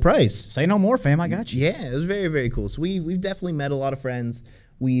pay full price. Say no more, fam. I got you. Yeah, it was very, very cool. So we've definitely met a lot of friends.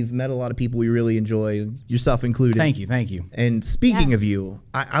 We've met a lot of people we really enjoy, yourself included. Thank you. And speaking of you,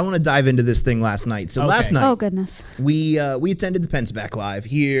 I want to dive into this thing last night. So last night, oh goodness, we attended the Pensaback Live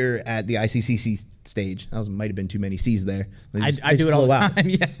here at the ICCC stage. That might have been too many C's there. I do it all the time.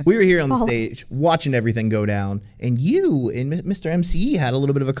 Yeah. We were here on the stage watching everything go down, and you and Mr. MCE had a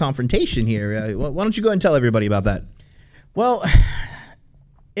little bit of a confrontation here. Why don't you go ahead and tell everybody about that? Well,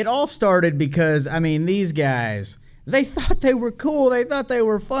 it all started because these guys. They thought they were cool. They thought they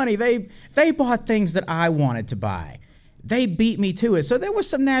were funny. They bought things that I wanted to buy. They beat me to it. So there was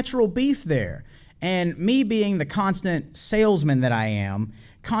some natural beef there. And me being the constant salesman that I am,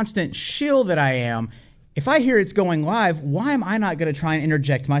 constant shill that I am, if I hear it's going live, why am I not going to try and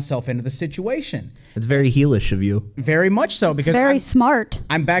interject myself into the situation? It's very heelish of you. Very much so. Because very smart.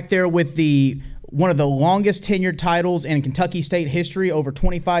 I'm back there with one of the longest tenured titles in Kentucky State history, over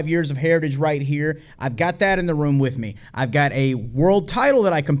 25 years of heritage right here. I've got that in the room with me. I've got a world title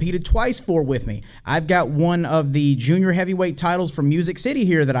that I competed twice for with me. I've got one of the junior heavyweight titles from Music City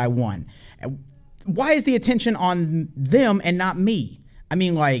here that I won. Why is the attention on them and not me?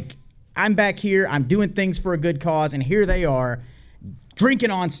 I'm back here, I'm doing things for a good cause, and here they are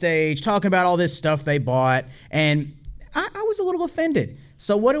drinking on stage, talking about all this stuff they bought, and I was a little offended.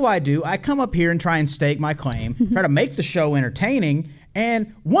 So what do? I come up here and try and stake my claim, try to make the show entertaining,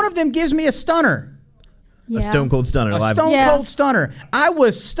 and one of them gives me a stunner. Yeah. A stone cold stunner. A stone cold stunner. I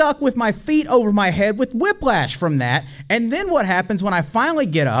was stuck with my feet over my head with whiplash from that. And then what happens when I finally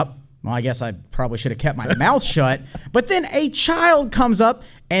get up? Well, I guess I probably should have kept my mouth shut. But then a child comes up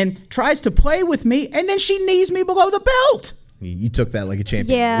and tries to play with me, and then she knees me below the belt. You took that like a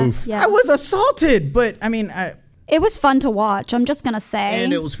champion. Yeah. Oof. Yeah. I was assaulted, but it was fun to watch. I'm just going to say.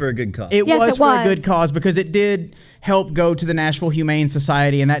 And it was for a good cause. It was for a good cause because it did help go to the Nashville Humane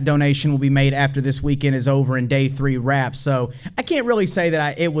Society, and that donation will be made after this weekend is over and day 3 wraps. So I can't really say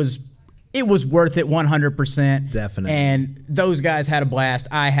that it was worth it 100%. Definitely. And those guys had a blast.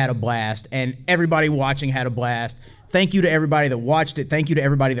 I had a blast. And everybody watching had a blast. Thank you to everybody that watched it. Thank you to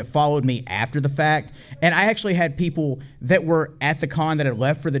everybody that followed me after the fact. And I actually had people that were at the con that had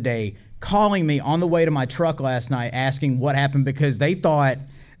left for the day calling me on the way to my truck last night asking what happened because they thought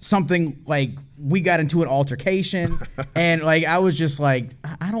something like we got into an altercation, and like I was just like,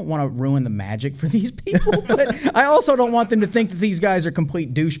 I don't want to ruin the magic for these people, but I also don't want them to think that these guys are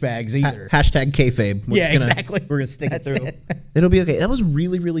complete douchebags either. Hashtag kayfabe. Exactly. We're gonna stick it through. It'll be okay. That was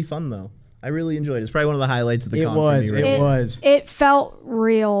really, really fun though. I really enjoyed it. It's probably one of the highlights of the con for me. Right? It was. It felt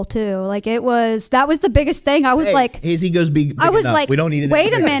real too. Like that was the biggest thing. I was like, his ego's big. I was enough. like, we don't need it.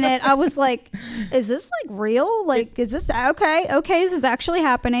 Wait a minute. I was like, is this like real? Like, is this okay? Okay, this is actually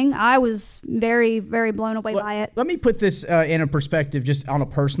happening. I was very, very blown away by it. Let me put this in a perspective, just on a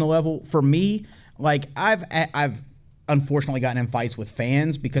personal level. For me, like I've unfortunately gotten in fights with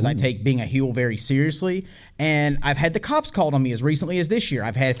fans because I take being a heel very seriously, and I've had the cops called on me as recently as this year.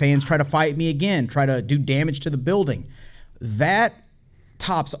 I've had fans try to fight me again, try to do damage to the building. That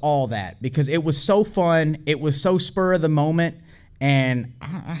tops all that because it was so fun. It was so spur of the moment, and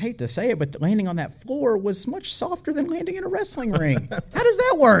I hate to say it, but landing on that floor was much softer than landing in a wrestling ring. How does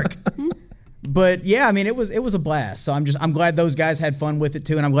that work? But yeah, I mean, it was a blast. So I'm glad those guys had fun with it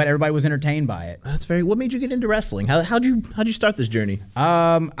too, and I'm glad everybody was entertained by it. That's very. What made you get into wrestling? How'd you start this journey?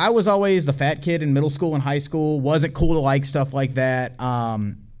 I was always the fat kid in middle school and high school. Wasn't cool to like stuff like that.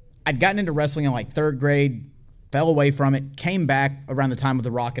 I'd gotten into wrestling in like 3rd grade, fell away from it, came back around the time of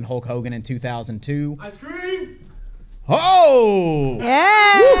The Rock and Hulk Hogan in 2002. Ice cream. Oh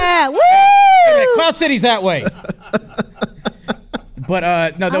yeah! Woo! Cloud City's that way.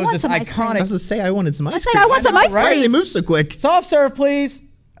 But no, there was this iconic. I was gonna say I wanted some ice cream. cream. I want some ice cream. Right? They move so quick. Soft serve, please.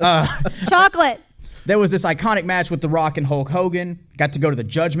 Chocolate. There was this iconic match with The Rock and Hulk Hogan. Got to go to the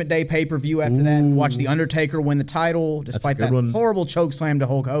Judgment Day pay-per-view after that and watch The Undertaker win the title despite that horrible choke slam to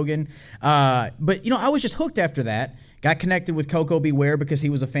Hulk Hogan. But, I was just hooked after that. Got connected with Coco Beware because he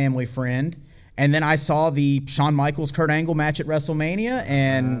was a family friend. And then I saw the Shawn Michaels Kurt Angle match at WrestleMania,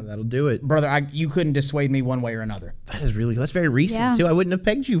 and that'll do it, brother. You couldn't dissuade me one way or another. That's very recent too. I wouldn't have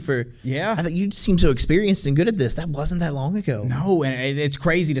pegged you for. Yeah, I thought you seem so experienced and good at this. That wasn't that long ago. No, and it's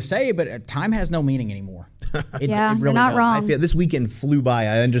crazy to say, but time has no meaning anymore. It really you're not wrong. I feel this weekend flew by.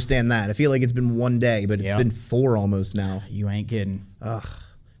 I understand that. I feel like it's been one day, but it's been 4 almost now. You ain't kidding. Ugh.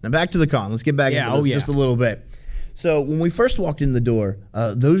 Now back to the con. Let's get back into this just a little bit. So when we first walked in the door,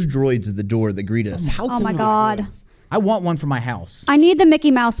 those droids at the door that greet us, how cool Oh my God. I want one for my house. I need the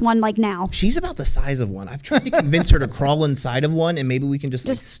Mickey Mouse one like now. She's about the size of one. I've tried to convince her to crawl inside of one, and maybe we can just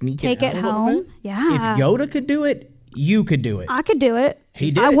like sneak take it home. Yeah. If Yoda could do it, you could do it. I could do it.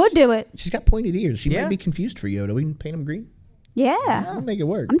 He did. I would do it. She's got pointed ears. She might be confused for Yoda. We can paint him green. Yeah. We'll make it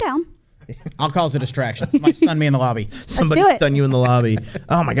work. I'm down. I'll cause a distraction. Somebody stun me in the lobby. Somebody stun you in the lobby.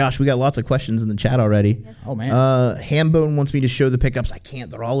 Oh my gosh, we got lots of questions in the chat already. Oh man. Hambone wants me to show the pickups. I can't.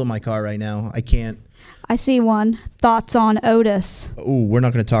 They're all in my car right now. I can't. I see one. Thoughts on Otis? Oh, we're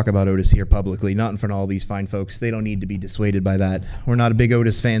not going to talk about Otis here publicly. Not in front of all these fine folks. They don't need to be dissuaded by that. We're not a big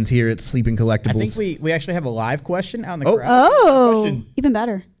Otis fans here at Sleeping Collectibles. I think we actually have a live question out in the crowd. Oh, even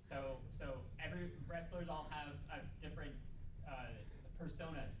better. So every wrestlers all have different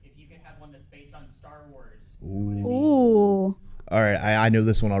personas. If you could have one that's based on Star Wars. Ooh. All right, I know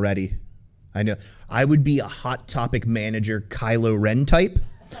this one already. I know. I would be a Hot Topic manager Kylo Ren type,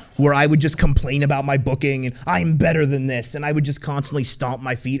 where I would just complain about my booking and I'm better than this, and I would just constantly stomp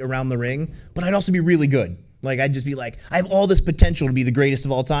my feet around the ring, but I'd also be really good. Like, I'd just be like, I have all this potential to be the greatest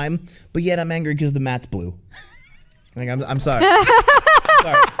of all time, but yet I'm angry because the mat's blue. Like, I'm sorry.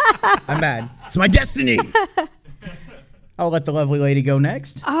 Sorry. I'm mad. It's my destiny. I'll let the lovely lady go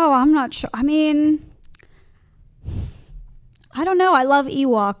next. Oh, I'm not sure. I mean, I don't know. I love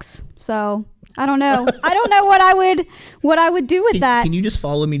Ewoks, so I don't know. I don't know what I would do with that. Can you just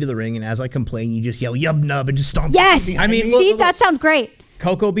follow me to the ring, and as I complain, you just yell "Yub Nub" and just stomp? Yes. I mean, see, that sounds great.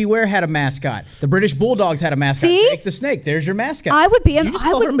 Coco Beware had a mascot. The British Bulldogs had a mascot. See? Jake the Snake. There's your mascot. I would be. Did you just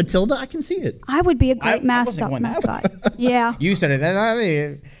call her Matilda? I can see it. I would be a great I wasn't going mascot. Yeah, You said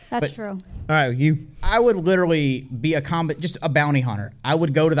it. that's true. All right, you. I would literally be just a bounty hunter. I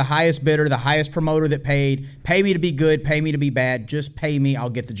would go to the highest bidder, the highest promoter that paid. Pay me to be good, pay me to be bad. Just pay me, I'll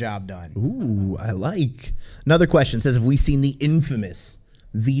get the job done. Ooh, I like. Another question says, have we seen the infamous,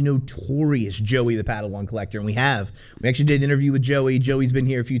 the notorious Joey the Padawan Collector? And we have. We actually did an interview with Joey. Joey's been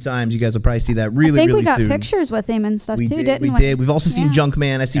here a few times. You guys will probably see that really, really soon. I think we got pictures with him and stuff too, didn't we? We did. We've also seen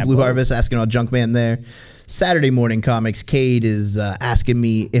Junkman. I see Blue Harvest asking about Junkman there. Saturday Morning Comics, Cade is asking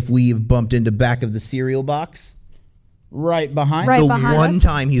me if we've bumped into back of the cereal box. Right behind Right the behind one us.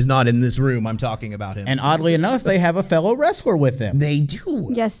 time he's not in this room, I'm talking about him. And oddly enough, they have a fellow wreckler with them. They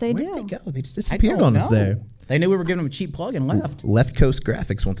do. Yes, they Where do. did they go? They just I disappeared don't on us know. there. They knew we were giving them a cheap plug and left. Left Coast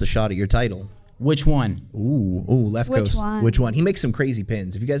Graphics wants a shot at your title. Which one? Left Which Coast. one? Which one? He makes some crazy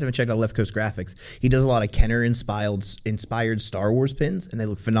pins. If you guys haven't checked out Left Coast Graphics, he does a lot of Kenner-inspired Star Wars pins, and they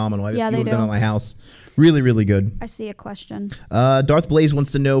look phenomenal. I have a few of them at my house. Really, really good. I see a question. Darth Blaze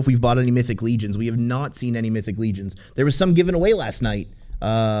wants to know if we've bought any Mythic Legions. We have not seen any Mythic Legions. There was some given away last night.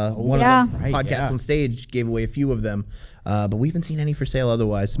 One of the podcasts on stage gave away a few of them, but we haven't seen any for sale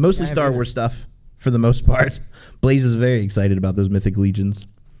otherwise. Mostly Star Wars stuff for the most part. Blaze is very excited about those Mythic Legions.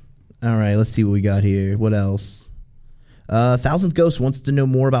 All right, let's see what we got here. What else? Thousandth Ghost wants to know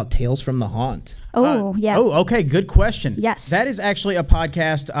more about Tales from the Haunt. Yes. Oh, okay. Good question. Yes. That is actually a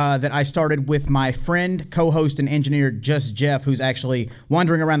podcast that I started with my friend, co-host, and engineer, Just Jeff, who's actually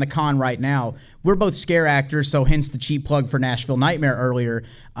wandering around the con right now. We're both scare actors, so hence the cheap plug for Nashville Nightmare earlier.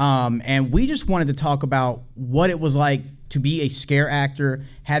 And we just wanted to talk about what it was like to be a scare actor,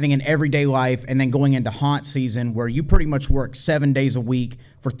 having an everyday life, and then going into haunt season where you pretty much work 7 days a week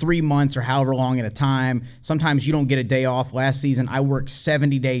for 3 months or however long at a time. Sometimes you don't get a day off. Last season, I worked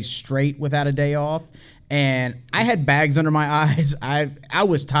 70 days straight without a day off, and I had bags under my eyes. I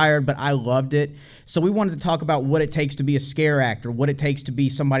was tired, but I loved it. So we wanted to talk about what it takes to be a scare actor, what it takes to be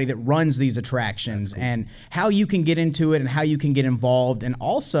somebody that runs these attractions, and how you can get into it and how you can get involved. And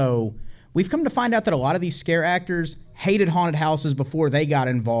also, we've come to find out that a lot of these scare actors hated haunted houses before they got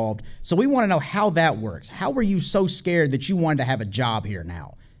involved. So we want to know how that works. How were you so scared that you wanted to have a job here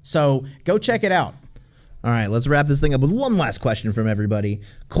now? So go check it out. All right, let's wrap this thing up with one last question from everybody.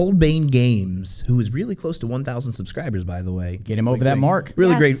 Coldbane Games, who is really close to 1,000 subscribers, by the way. Get him over that mark.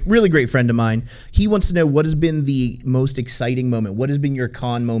 Really great friend of mine. He wants to know what has been the most exciting moment. What has been your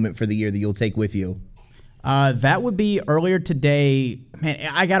con moment for the year that you'll take with you? That would be earlier today.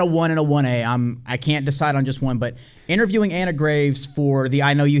 Man, I got a 1 and a 1A. I can't decide on just one, but interviewing Anna Graves for the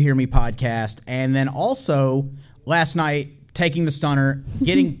I Know You Hear Me podcast, and then also last night taking the stunner,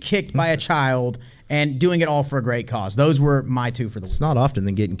 getting kicked by a child, and doing it all for a great cause. Those were my two for the week. It's not often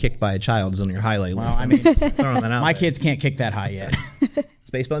that getting kicked by a child is on your highlight list. Well, I mean, throwing that out my there. kids can't kick that high yet.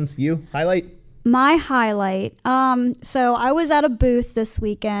 Space Buns, you? Highlight? My highlight. So I was at a booth this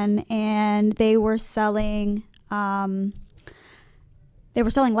weekend, and they were selling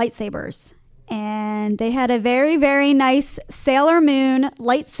lightsabers, and they had a very, very nice Sailor Moon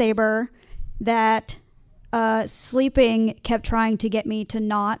lightsaber that Sleeping kept trying to get me to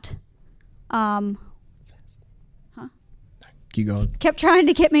not. Keep going. Kept trying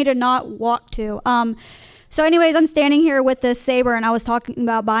to get me to not walk to. So anyways, I'm standing here with this saber, and I was talking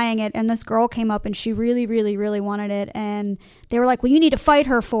about buying it, and this girl came up, and she really, really, really wanted it, and they were like, well, you need to fight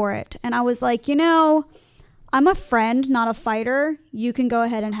her for it. And I was like, I'm a friend, not a fighter. You can go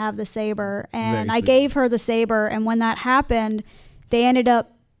ahead and have the saber. And I gave her the saber, and when that happened, I ended up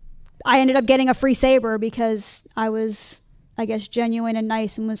getting a free saber because I was, I guess, genuine and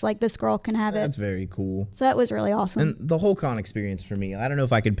nice and was like, this girl can have it. That's very cool. So that was really awesome. And the whole con experience for me, I don't know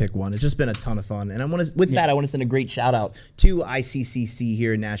if I could pick one. It's just been a ton of fun. And I want to send a great shout out to ICCC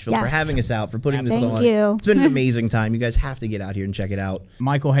here in Nashville for having us out, for putting this on. Thank you. It's been an amazing time. You guys have to get out here and check it out.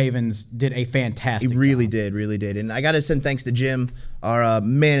 Michael Havens did a fantastic job. He really did. And I got to send thanks to Jim, our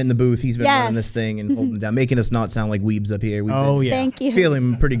man in the booth. He's been running this thing and holding it down, making us not sound like weebs up here. Thank you.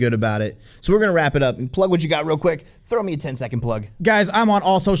 Feeling pretty good about it. So we're going to wrap it up and plug what you got real quick. Throw me a 10-second plug. Guys, I'm on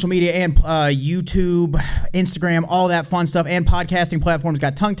all social media and YouTube, Instagram, all that fun stuff, and podcasting platforms.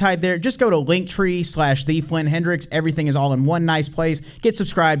 Got tongue-tied there. Just go to Linktree/TheFlynnHendrix. Everything is all in one nice place. Get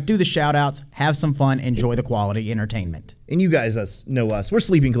subscribed, do the shout-outs, have some fun, enjoy the quality entertainment. And you guys know us. We're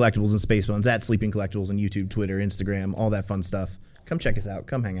Sleeping Collectibles and Space Buns, at Sleeping Collectibles on YouTube, Twitter, Instagram, all that fun stuff. Come check us out.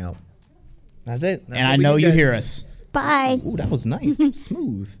 Come hang out. That's it. And I know you hear us. Bye. Ooh, that was nice.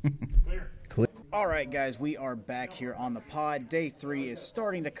 Smooth. Clear. All right, guys, we are back here on the pod. Day 3 is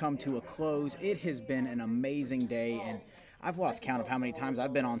starting to come to a close. It has been an amazing day, and I've lost count of how many times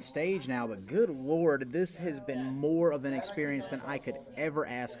I've been on stage now, but good Lord, this has been more of an experience than I could ever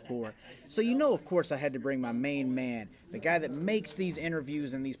ask for. So of course, I had to bring my main man, the guy that makes these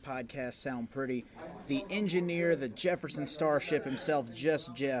interviews and these podcasts sound pretty, the engineer, the Jefferson Starship himself,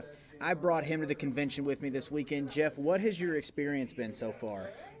 Just Jeff. I brought him to the convention with me this weekend. Jeff, what has your experience been so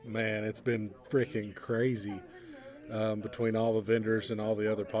far? Man, it's been freaking crazy between all the vendors and all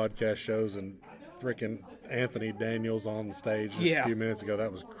the other podcast shows, and freaking Anthony Daniels on the stage just a few minutes ago.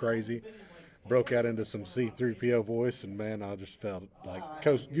 That was crazy. Broke out into some C-3PO voice, and man, I just felt like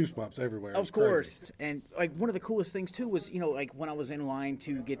goosebumps everywhere. Of course. Crazy. And one of the coolest things too was, when I was in line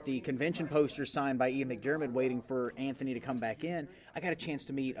to get the convention poster signed by Ian McDermott, waiting for Anthony to come back in, I got a chance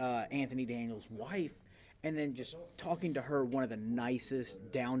to meet Anthony Daniels' wife. And then just talking to her, one of the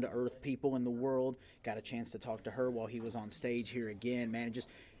nicest, down-to-earth people in the world. Got a chance to talk to her while he was on stage here again, man. And just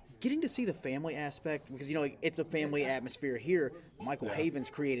getting to see the family aspect, because, it's a family atmosphere here. Michael Havens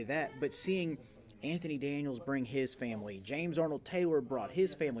created that, but seeing Anthony Daniels bring his family, James Arnold Taylor brought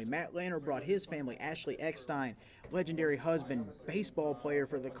his family, Matt Lanner brought his family, Ashley Eckstein, legendary husband, baseball player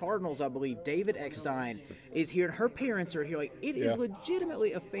for the Cardinals, I believe, David Eckstein is here, and her parents are here. It is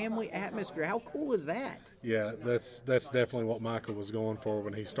legitimately a family atmosphere. How cool is that? Yeah, that's definitely what Michael was going for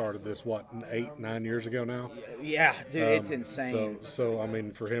when he started this, 8-9 years ago now? Yeah, dude, it's insane. So I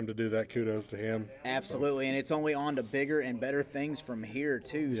mean, for him to do that, kudos to him. Absolutely, and it's only on to bigger and better things from here,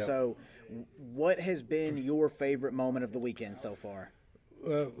 too. Yep. So what has been your favorite moment of the weekend so far?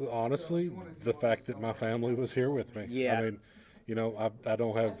 Honestly, the fact that my family was here with me. Yeah. I mean, I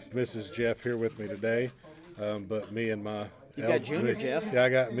don't have Mrs. Jeff here with me today, but me and my... You got Junior Jeff? Yeah, I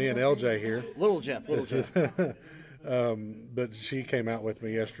got me and LJ here. Little Jeff. But she came out with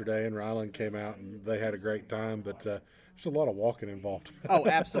me yesterday, and Ryland came out, and they had a great time, but there's a lot of walking involved. Oh,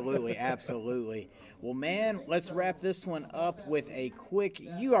 absolutely, absolutely. Well, man, let's wrap this one up with a quick,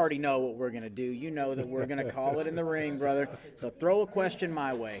 you already know what we're going to do. You know that we're going to call it in the ring, brother. So throw a question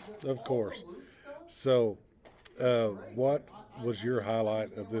my way. Of course. So what was your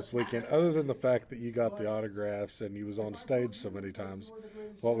highlight of this weekend, other than the fact that you got the autographs and you was on stage so many times?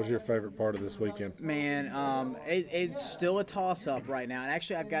 What was your favorite part of this weekend? Man, it's still a toss-up right now. And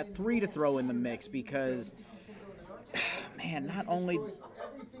actually, I've got 3 to throw in the mix because, man, not only...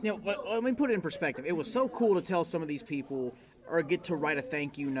 let me put it in perspective. It was so cool to tell some of these people or get to write a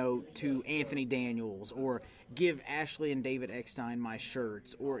thank you note to Anthony Daniels or give Ashley and David Eckstein my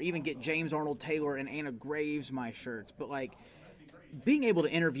shirts or even get James Arnold Taylor and Anna Graves my shirts. But, being able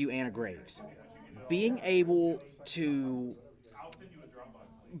to interview Anna Graves, being able to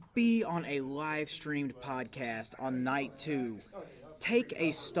be on a live-streamed podcast on night 2, take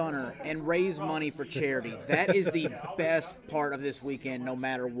a stunner and raise money for charity. That is the best part of this weekend, no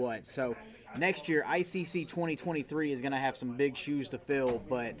matter what. So next year, ICC 2023 is going to have some big shoes to fill.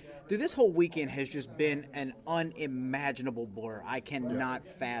 But, dude, this whole weekend has just been an unimaginable blur. I cannot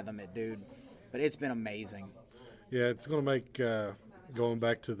fathom it, dude. But it's been amazing. Yeah, it's going to make going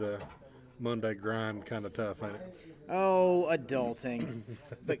back to the Monday grind kind of tough, ain't it? Oh, adulting.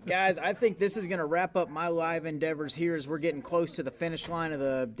 But, guys, I think this is going to wrap up my live endeavors here as we're getting close to the finish line of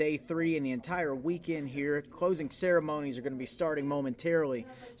the day 3 and the entire weekend here. Closing ceremonies are going to be starting momentarily.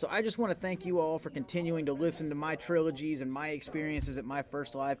 So I just want to thank you all for continuing to listen to my trilogies and my experiences at my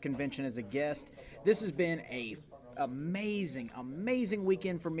first live convention as a guest. This has been a amazing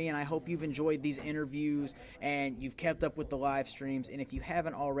weekend for me, and I hope you've enjoyed these interviews and you've kept up with the live streams. And if you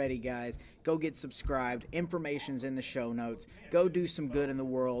haven't already, guys, go get subscribed. Information's in the show notes. Go do some good in the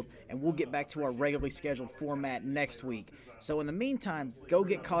world, and we'll get back to our regularly scheduled format next week. So in the meantime, go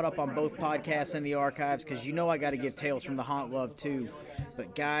get caught up on both podcasts in the archives, because I got to give Tales from the Haunt love too.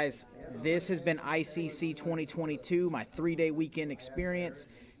 But guys, this has been ICC 2022, my 3-day weekend experience.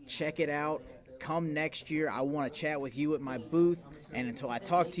 Check it out. Come next year, I want to chat with you at my booth. And until I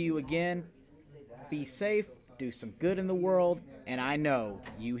talk to you again, be safe, do some good in the world, and I know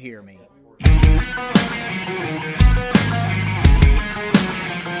you hear me.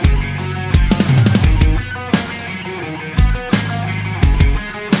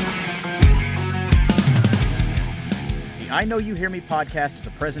 The I Know You Hear Me podcast is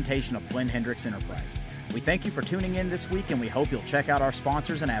a presentation of Flynn Hendricks Enterprises. We thank you for tuning in this week, and we hope you'll check out our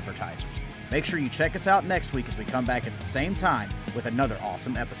sponsors and advertisers. Make sure you check us out next week as we come back at the same time with another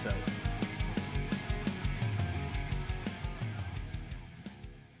awesome episode.